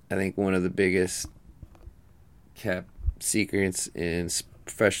 I think one of the biggest kept secrets in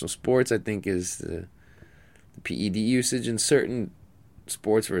professional sports, I think, is the PED usage in certain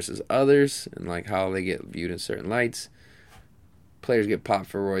sports versus others, and like how they get viewed in certain lights. Players get popped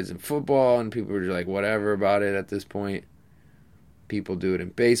for roids in football, and people are just like whatever about it at this point. People do it in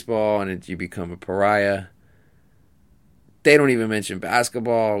baseball, and you become a pariah. They don't even mention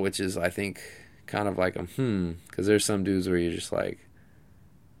basketball, which is, I think, kind of like because there's some dudes where you're just like,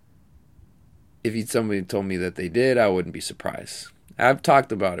 if somebody told me that they did, I wouldn't be surprised. I've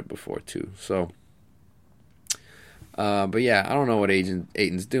talked about it before too, so. But yeah, I don't know what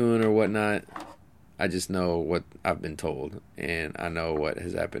Ayton's doing or whatnot. I just know what I've been told, and I know what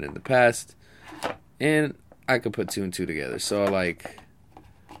has happened in the past, and I could put two and two together. So like,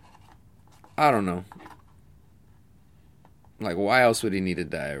 I don't know. Like, why else would he need a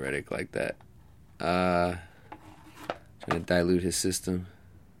diuretic like that? Trying to dilute his system.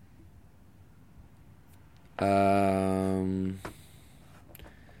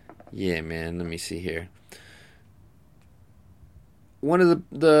 Yeah, man, let me see here. One of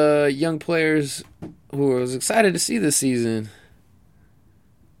the young players who I was excited to see this season,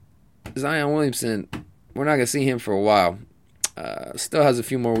 Zion Williamson. We're not going to see him for a while. Still has a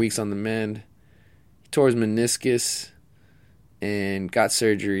few more weeks on the mend. He tore his meniscus and got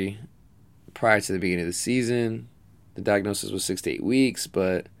surgery prior to the beginning of the season. The diagnosis was 6 to 8 weeks,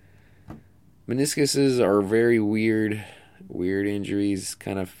 but meniscuses are very weird injuries.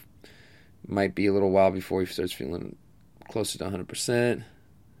 Kind of might be a little while before he starts feeling closer to 100%.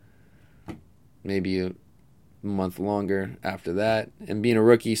 Maybe a month longer after that. And being a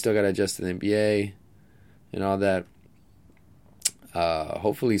rookie, still got to adjust to the NBA and all that.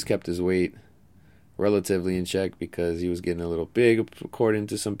 Hopefully he's kept his weight relatively in check because he was getting a little big, according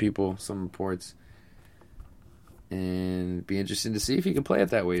to some people, some reports. And it'd be interesting to see if he can play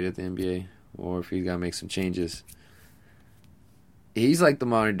at that weight at the NBA or if he's got to make some changes. He's like the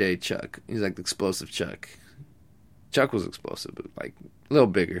modern day Chuck. He's like the explosive Chuck. Chuck was explosive, but like a little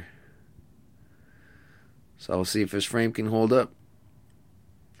bigger. So we'll see if his frame can hold up.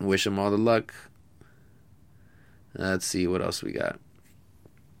 Wish him all the luck. Let's see what else we got.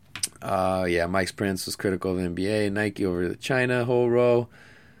 Yeah, Mike Prince was critical of the NBA, Nike over the China whole row.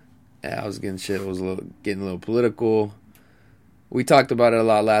 Yeah, I was getting shit. It was getting a little political. We talked about it a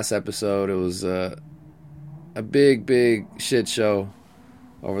lot last episode. It was a big shit show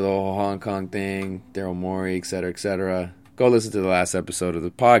over the whole Hong Kong thing, Daryl Morey, etc., etc. Go listen to the last episode of the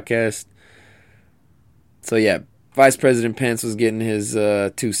podcast. So yeah, Vice President Pence was getting his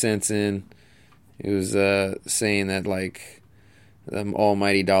 2 cents in. He was saying that like the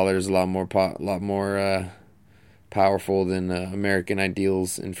almighty dollar is a lot more powerful than American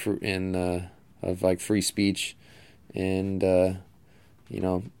ideals of like free speech and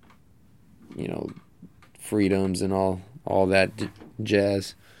freedoms and all that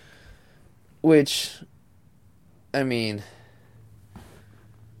jazz. Which, I mean,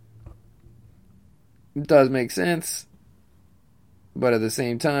 it does make sense, but at the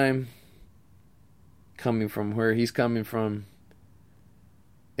same time, coming from where he's coming from,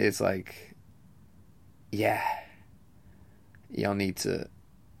 it's like, yeah, y'all need to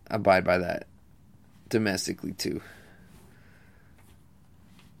abide by that domestically too.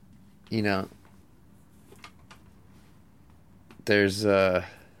 there's I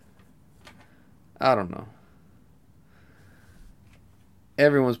don't know.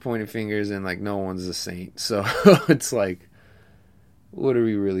 Everyone's pointing fingers and like no one's a saint. So it's like, what are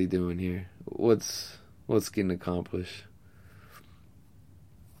we really doing here? What's getting accomplished?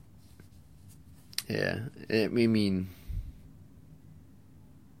 Yeah, I mean,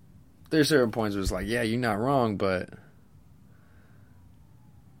 there's certain points where it's like, yeah, you're not wrong, but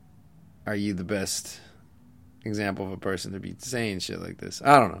are you the best example of a person to be saying shit like this?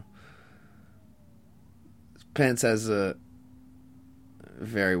 I don't know. Pence has a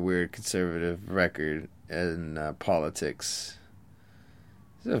very weird conservative record in politics.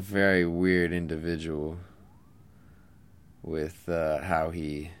 He's a very weird individual with how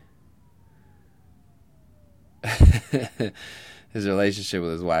he his relationship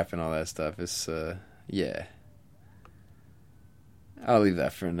with his wife and all that stuff is yeah. I'll leave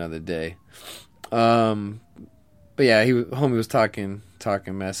that for another day. But yeah, homie was talking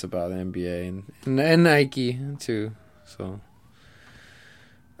mess about the NBA and Nike too. So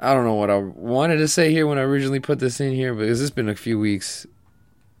I don't know what I wanted to say here when I originally put this in here, because it's been a few weeks.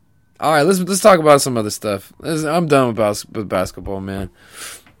 All right, let's talk about some other stuff. I'm done with basketball, man.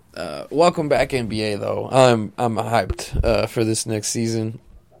 Welcome back, NBA. Though I'm hyped for this next season.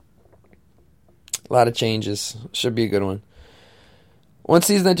 A lot of changes. Should be a good one. One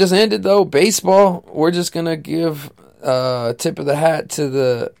season that just ended, though, baseball. We're just gonna give a tip of the hat to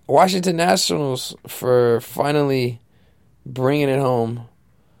the Washington Nationals for finally bringing it home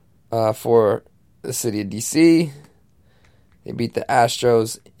for the city of DC. They beat the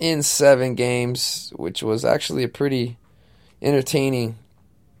Astros in 7 games, which was actually a pretty entertaining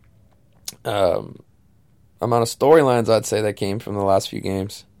amount of storylines, I'd say, that came from the last few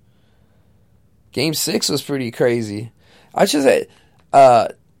games. Game 6 was pretty crazy. I should say,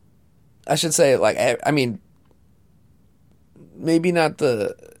 like, I mean, maybe not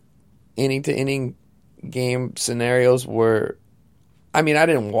the inning-to-inning game scenarios were, I mean, I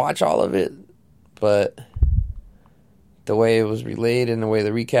didn't watch all of it, but the way it was relayed and the way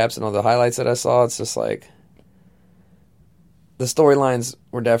the recaps and all the highlights that I saw, it's just like the storylines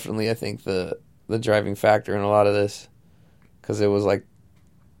were definitely, I think, the driving factor in a lot of this, because it was like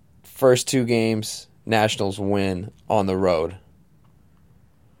first 2 games, Nationals win on the road.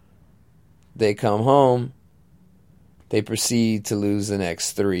 They come home, they proceed to lose the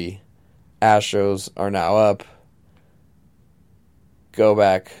next 3. Astros are now up. Go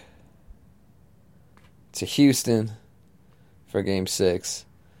back to Houston for Game 6.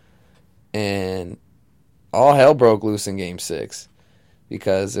 And all hell broke loose in Game 6,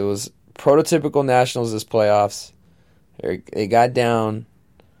 because it was prototypical Nationals this playoffs. They got down.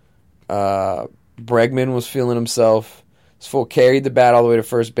 Bregman was feeling himself. This fool carried the bat all the way to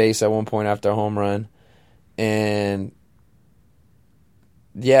first base at one point after a home run. And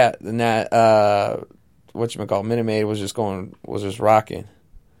yeah, whatchamacallit, Minute Maid was just rocking.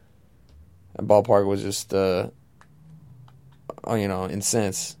 The ballpark was just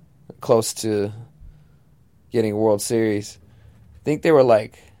incensed, close to getting a World Series. I think they were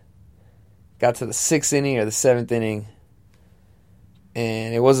got to the 6th inning or the 7th inning,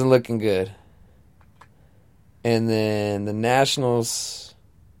 and it wasn't looking good. And then the Nationals,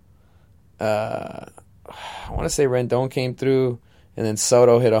 I want to say Rendon came through, and then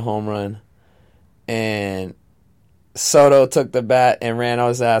Soto hit a home run. And Soto took the bat and ran on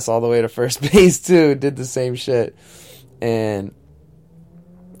his ass all the way to first base, too. Did the same shit. And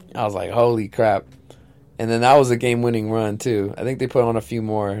I was like, holy crap. And then that was a game-winning run, too. I think they put on a few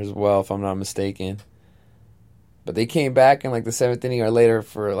more as well, if I'm not mistaken. But they came back in the 7th inning or later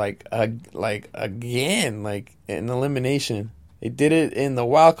for again, an elimination. They did it in the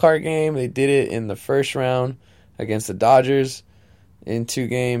wild card game. They did it in the first round against the Dodgers in 2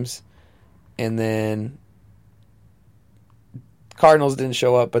 games. And then Cardinals didn't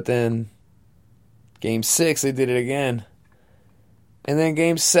show up, but then Game 6 they did it again. And then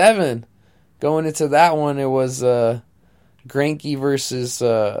Game 7, going into that one, it was Greinke versus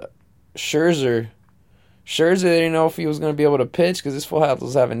Scherzer. Scherzer didn't know if he was going to be able to pitch because this fool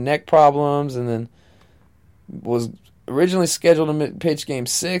was having neck problems, and then was originally scheduled to pitch Game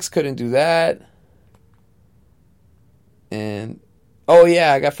 6, couldn't do that. And, oh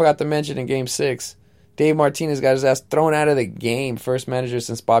yeah, I forgot to mention in Game 6, Dave Martinez got his ass thrown out of the game. First manager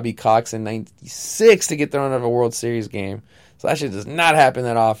since Bobby Cox in 96 to get thrown out of a World Series game. So that shit does not happen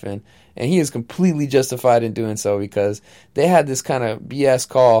that often. And he is completely justified in doing so, because they had this kind of BS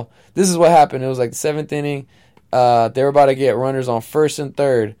call. This is what happened. It was the 7th inning. They were about to get runners on 1st and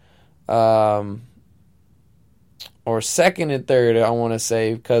 3rd. Or 2nd and 3rd, I want to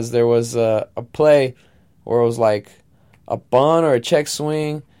say, because there was a play where it was a bunt or a check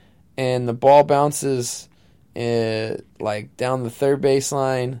swing, and the ball bounces like down the third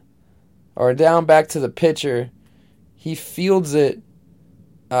baseline or down back to the pitcher. He fields it.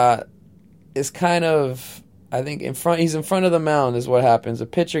 It's kind of, I think, in front. He's in front of the mound is what happens. The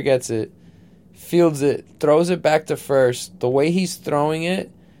pitcher gets it, fields it, throws it back to first. The way he's throwing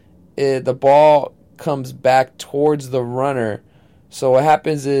it, the ball comes back towards the runner. So what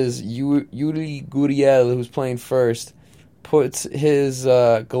happens is Yuri Gurriel, who's playing first, puts his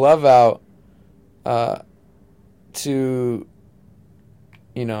glove out to,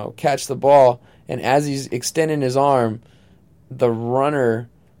 catch the ball. And as he's extending his arm, the runner,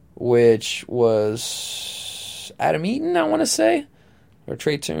 which was Adam Eaton, I want to say, or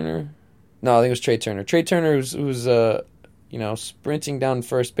Trey Turner. No, I think it was Trey Turner. Trey Turner, who's sprinting down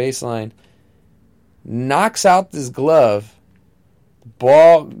first baseline, knocks out this glove. The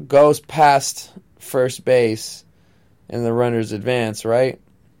ball goes past first base, and the runners advance, right?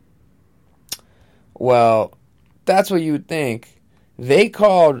 Well, that's what you would think. They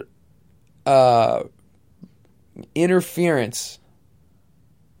called interference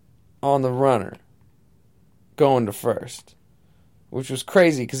on the runner going to first, which was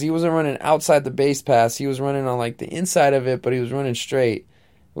crazy because he wasn't running outside the base pass. He was running on like the inside of it, but he was running straight,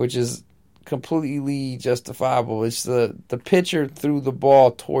 which is completely justifiable. It's the pitcher threw the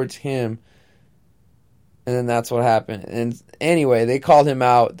ball towards him, and then that's what happened. And anyway, they called him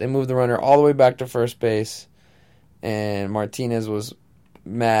out. They moved the runner all the way back to first base, and Martinez was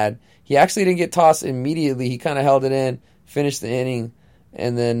mad. He actually didn't get tossed immediately. He kind of held it in, finished the inning,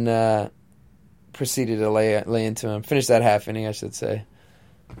 and then proceeded to lay into him. Finished that half inning, I should say.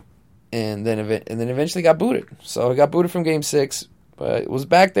 And then eventually got booted. So he got booted from Game 6, but was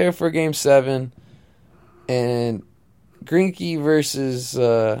back there for Game 7. And Greinke versus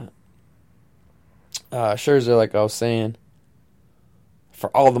Scherzer, like I was saying,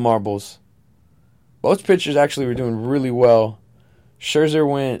 for all the marbles. Both pitchers actually were doing really well. Scherzer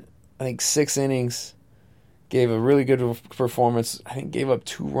went, I think, 6 innings. Gave a really good performance. I think gave up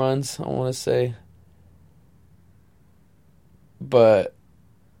 2 runs, I want to say. But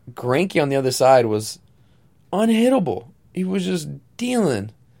Greinke on the other side was unhittable. He was just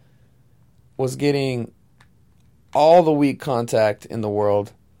dealing. Was getting all the weak contact in the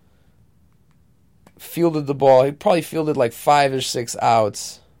world. Fielded the ball. He probably fielded like 5 or 6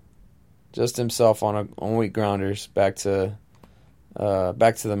 outs. Just himself on weak grounders back to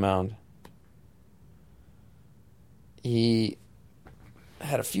the mound. He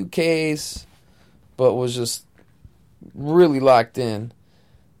had a few Ks, but was just really locked in.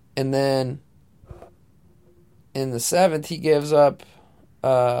 And then in the 7th, he gives up,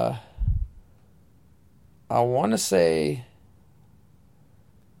 I want to say,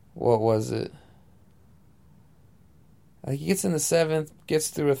 what was it? I think he gets in the 7th, gets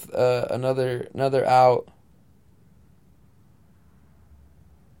through another out.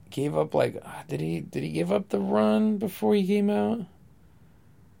 Gave up did he give up the run before he came out?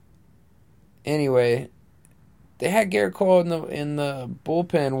 Anyway, they had Garrett Cole in the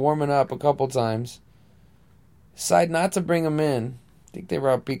bullpen warming up a couple times. Decided not to bring him in. I think they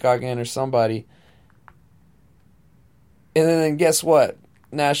brought Peacock in or somebody. And then guess what?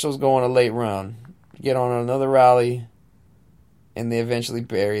 Nationals go on a late round. Get on another rally, and they eventually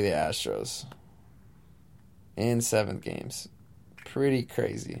bury the Astros in 7th games. Pretty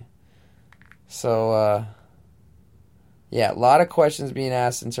crazy. So, a lot of questions being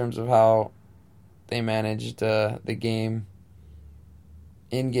asked in terms of how they managed the game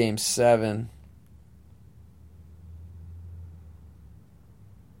in Game 7.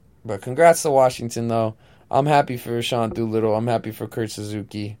 But congrats to Washington, though. I'm happy for Sean Doolittle. I'm happy for Kurt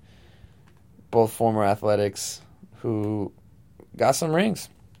Suzuki. Both former Athletics who got some rings.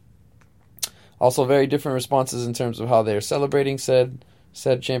 Also, very different responses in terms of how they're celebrating said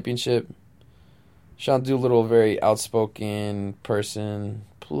championship. Sean Doolittle, very outspoken person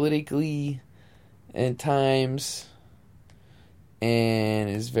politically at times, and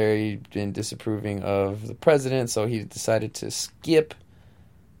is very been disapproving of the president, so he decided to skip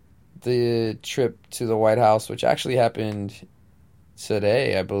the trip to the White House, which actually happened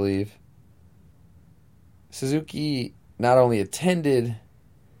today, I believe. Suzuki not only attended,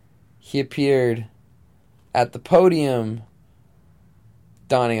 he appeared at the podium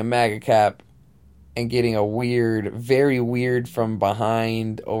donning a MAGA cap and getting a very weird from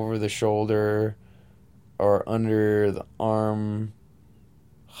behind, over the shoulder, or under the arm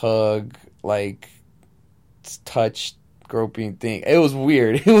hug, touch, groping thing. It was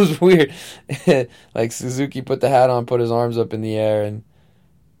weird. Like Suzuki put the hat on, put his arms up in the air,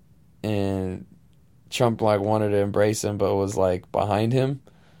 and Trump like wanted to embrace him, but was like behind him.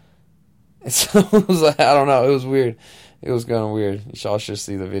 And so it was like, I don't know. It was weird. It was kind of weird. You all should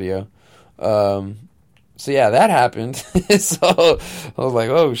see the video. So yeah, that happened. So I was like,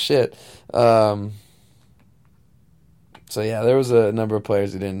 oh shit. So yeah, there was a number of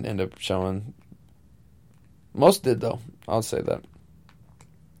players who didn't end up showing. Most did though. I'll say that.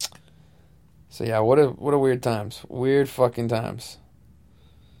 So yeah, what a weird times. Weird fucking times.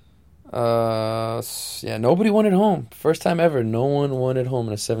 Yeah, nobody won at home. First time ever, no one won at home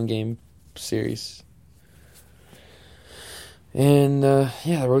in a 7-game series. And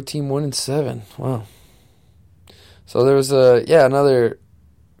yeah, the road team won in 7. Wow. So there was another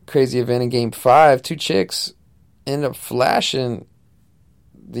crazy event in Game 5. 2 chicks ended up flashing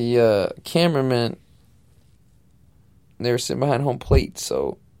the cameraman. They were sitting behind home plate,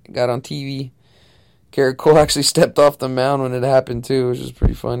 so it got on TV. Garrett Cole actually stepped off the mound when it happened too, which was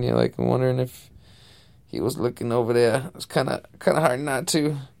pretty funny. Like, I'm wondering if he was looking over there. It was kind of hard not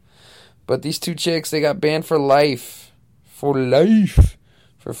to. But these 2 chicks, they got banned for life, for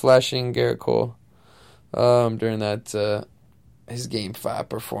flashing Garrett Cole during that his Game 5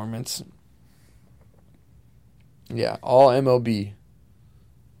 performance. Yeah, all MLB,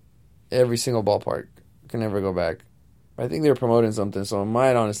 every single ballpark, can never go back. I think they were promoting something, so it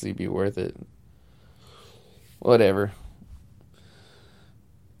might honestly be worth it. Whatever.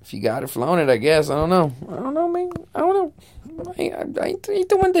 If you got it, flown it, I guess. I don't know, man. I don't know. I ain't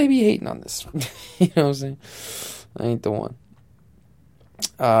the one to be hating on this. You know what I'm saying? I ain't the one.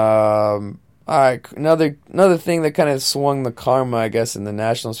 All right, another thing that kind of swung the karma, I guess, in the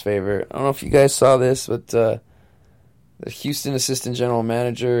Nationals' favor. I don't know if you guys saw this, but the Houston assistant general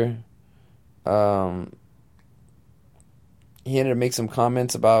manager, he ended up making some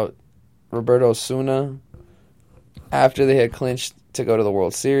comments about Roberto Osuna after they had clinched to go to the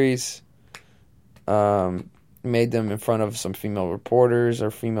World Series. Made them in front of some female reporters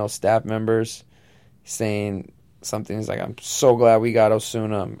or female staff members, saying something. He's like, "I'm so glad we got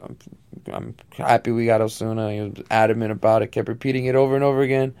Osuna. I'm happy we got Osuna." He was adamant about it, kept repeating it over and over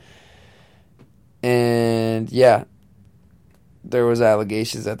again. And yeah, there was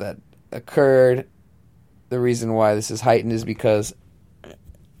allegations that occurred. The reason why this is heightened is because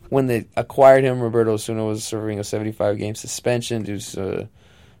when they acquired him, Roberto Osuna was serving a 75-game suspension due to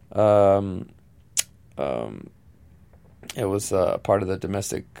it was part of the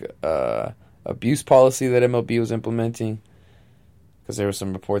domestic abuse policy that MLB was implementing, because there were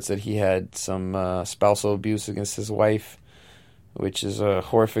some reports that he had some spousal abuse against his wife, which is a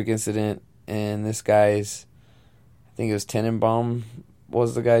horrific incident. And this guy's, I think it was Tenenbaum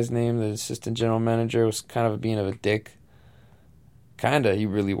was the guy's name, the assistant general manager, was kind of being a dick. Kinda, he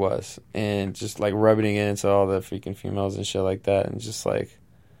really was. And just like rubbing it into all the freaking females and shit like that, and just like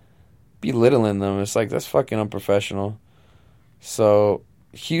belittling them. It's like, that's fucking unprofessional. So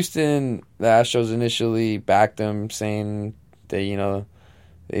Houston, the Astros initially backed him, saying that,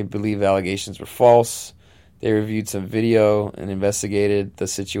 they believe the allegations were false. They reviewed some video and investigated the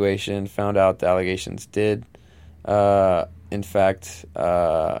situation, found out the allegations did, in fact,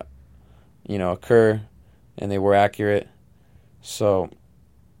 occur, and they were accurate. So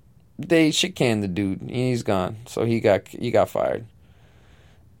they shit canned the dude. He's gone. So he got fired.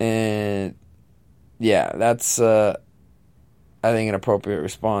 And yeah, that's I think an appropriate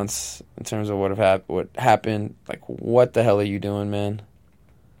response in terms of what happened. Like, what the hell are you doing, man?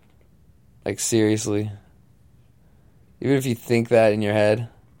 Like, seriously. Even if you think that in your head,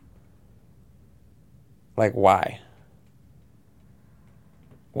 like, why?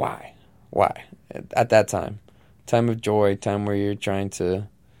 Why? At that time of joy, time where you're trying to,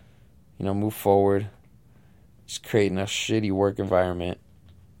 move forward, just creating a shitty work environment.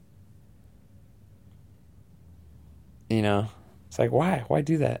 It's like, why? Why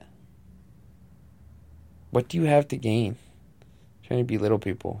do that? What do you have to gain? Trying to belittle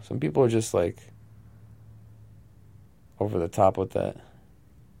people. Some people are just like over the top with that.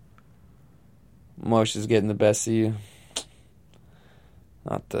 Emotions getting the best of you.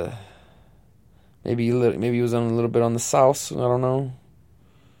 Maybe he was on a little bit on the sauce. I don't know.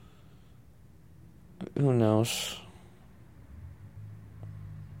 Who knows?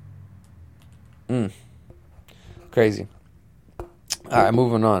 Crazy. All right,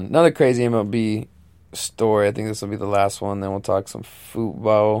 moving on. Another crazy MLB story. I think this will be the last one. Then we'll talk some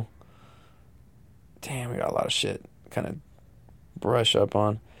football. Damn, we got a lot of shit. Kind of brush up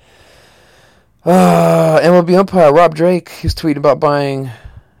on. MLB umpire Rob Drake. He was tweeting about buying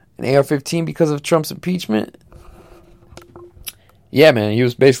an AR-15 because of Trump's impeachment. Yeah, man. He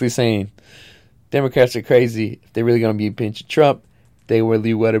was basically saying Democrats are crazy. If they're really going to be impeaching Trump, they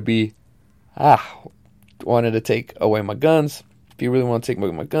really want to be wanted to take away my guns. If you really want to take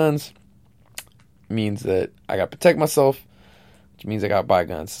away my guns, means that I got to protect myself, which means I got to buy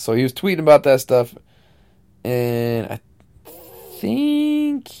guns. So he was tweeting about that stuff, and I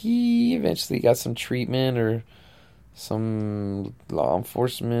think he eventually got some treatment, or some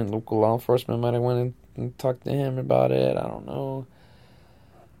local law enforcement might have went and talked to him about it. I don't know.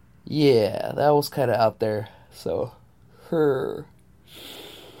 Yeah, that was kind of out there. So,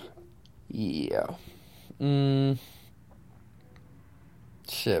 yeah.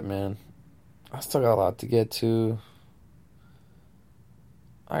 Shit, man. I still got a lot to get to.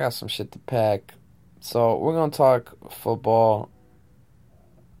 I got some shit to pack. So, we're going to talk football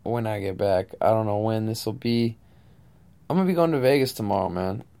when I get back. I don't know when this will be. I'm going to be going to Vegas tomorrow,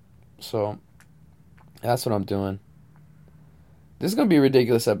 man. So, that's what I'm doing. This is going to be a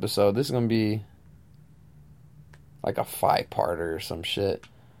ridiculous episode. This is going to be like a 5-parter or some shit.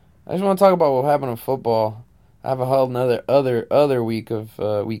 I just want to talk about what happened in football. I have a whole other week of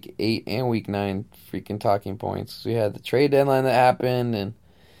week 8 and week 9 freaking talking points. We had the trade deadline that happened and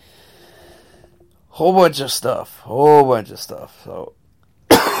whole bunch of stuff. So,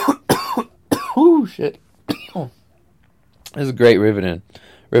 ooh, shit. This is great riveting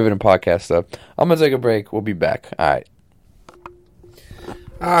podcast stuff. I'm going to take a break. We'll be back.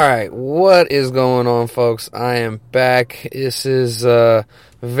 All right, what is going on, folks? I am back. This is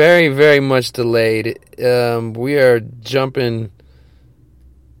very, very much delayed. We are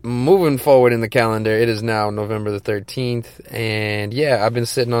moving forward in the calendar. It is now November the 13th, and yeah, I've been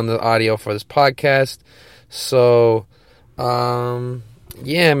sitting on the audio for this podcast. So,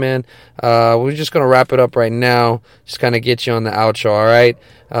 yeah, man, we're just going to wrap it up right now, just kind of get you on the outro, all right?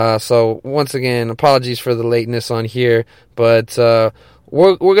 So, once again, apologies for the lateness on here, but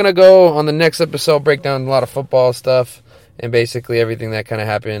we're going to go on the next episode, break down a lot of football stuff and basically everything that kind of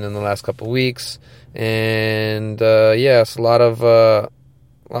happened in the last couple of weeks. And, yeah, it's a lot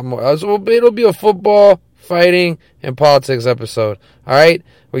more. It'll be a football, fighting, and politics episode. All right?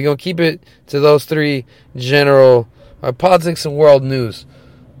 We're going to keep it to those 3 general politics and world news.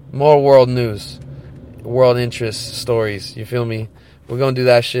 More world news. World interest stories. You feel me? We're going to do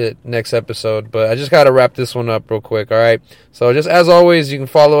that shit next episode. But I just got to wrap this one up real quick, all right? So just as always, you can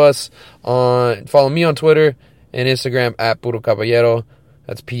follow me on Twitter and Instagram at Puro Caballero.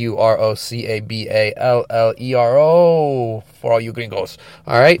 That's PuroCaballero for all you gringos.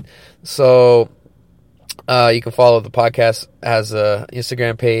 All right? So you can follow the podcast as a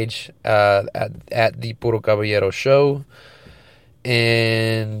Instagram page at the Puro Caballero Show.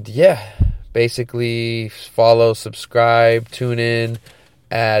 And yeah, basically follow, subscribe, tune in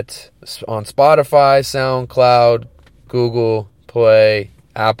on Spotify, SoundCloud, Google Play,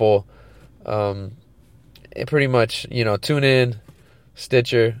 Apple, and pretty much, tune in,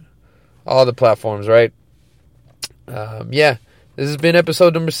 Stitcher, all the platforms, right? Yeah, this has been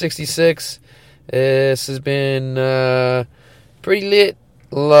episode number 66. This has been pretty lit.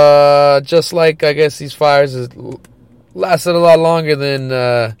 Just like, I guess, these fires has lasted a lot longer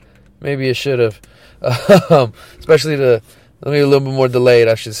than maybe it should have. Especially maybe a little bit more delayed,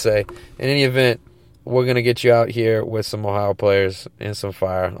 I should say. In any event, we're going to get you out here with some Ohio players and some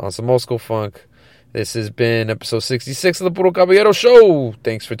fire on some old school funk. This has been episode 66 of the Puro Caballero Show.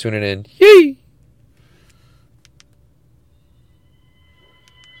 Thanks for tuning in. Yay!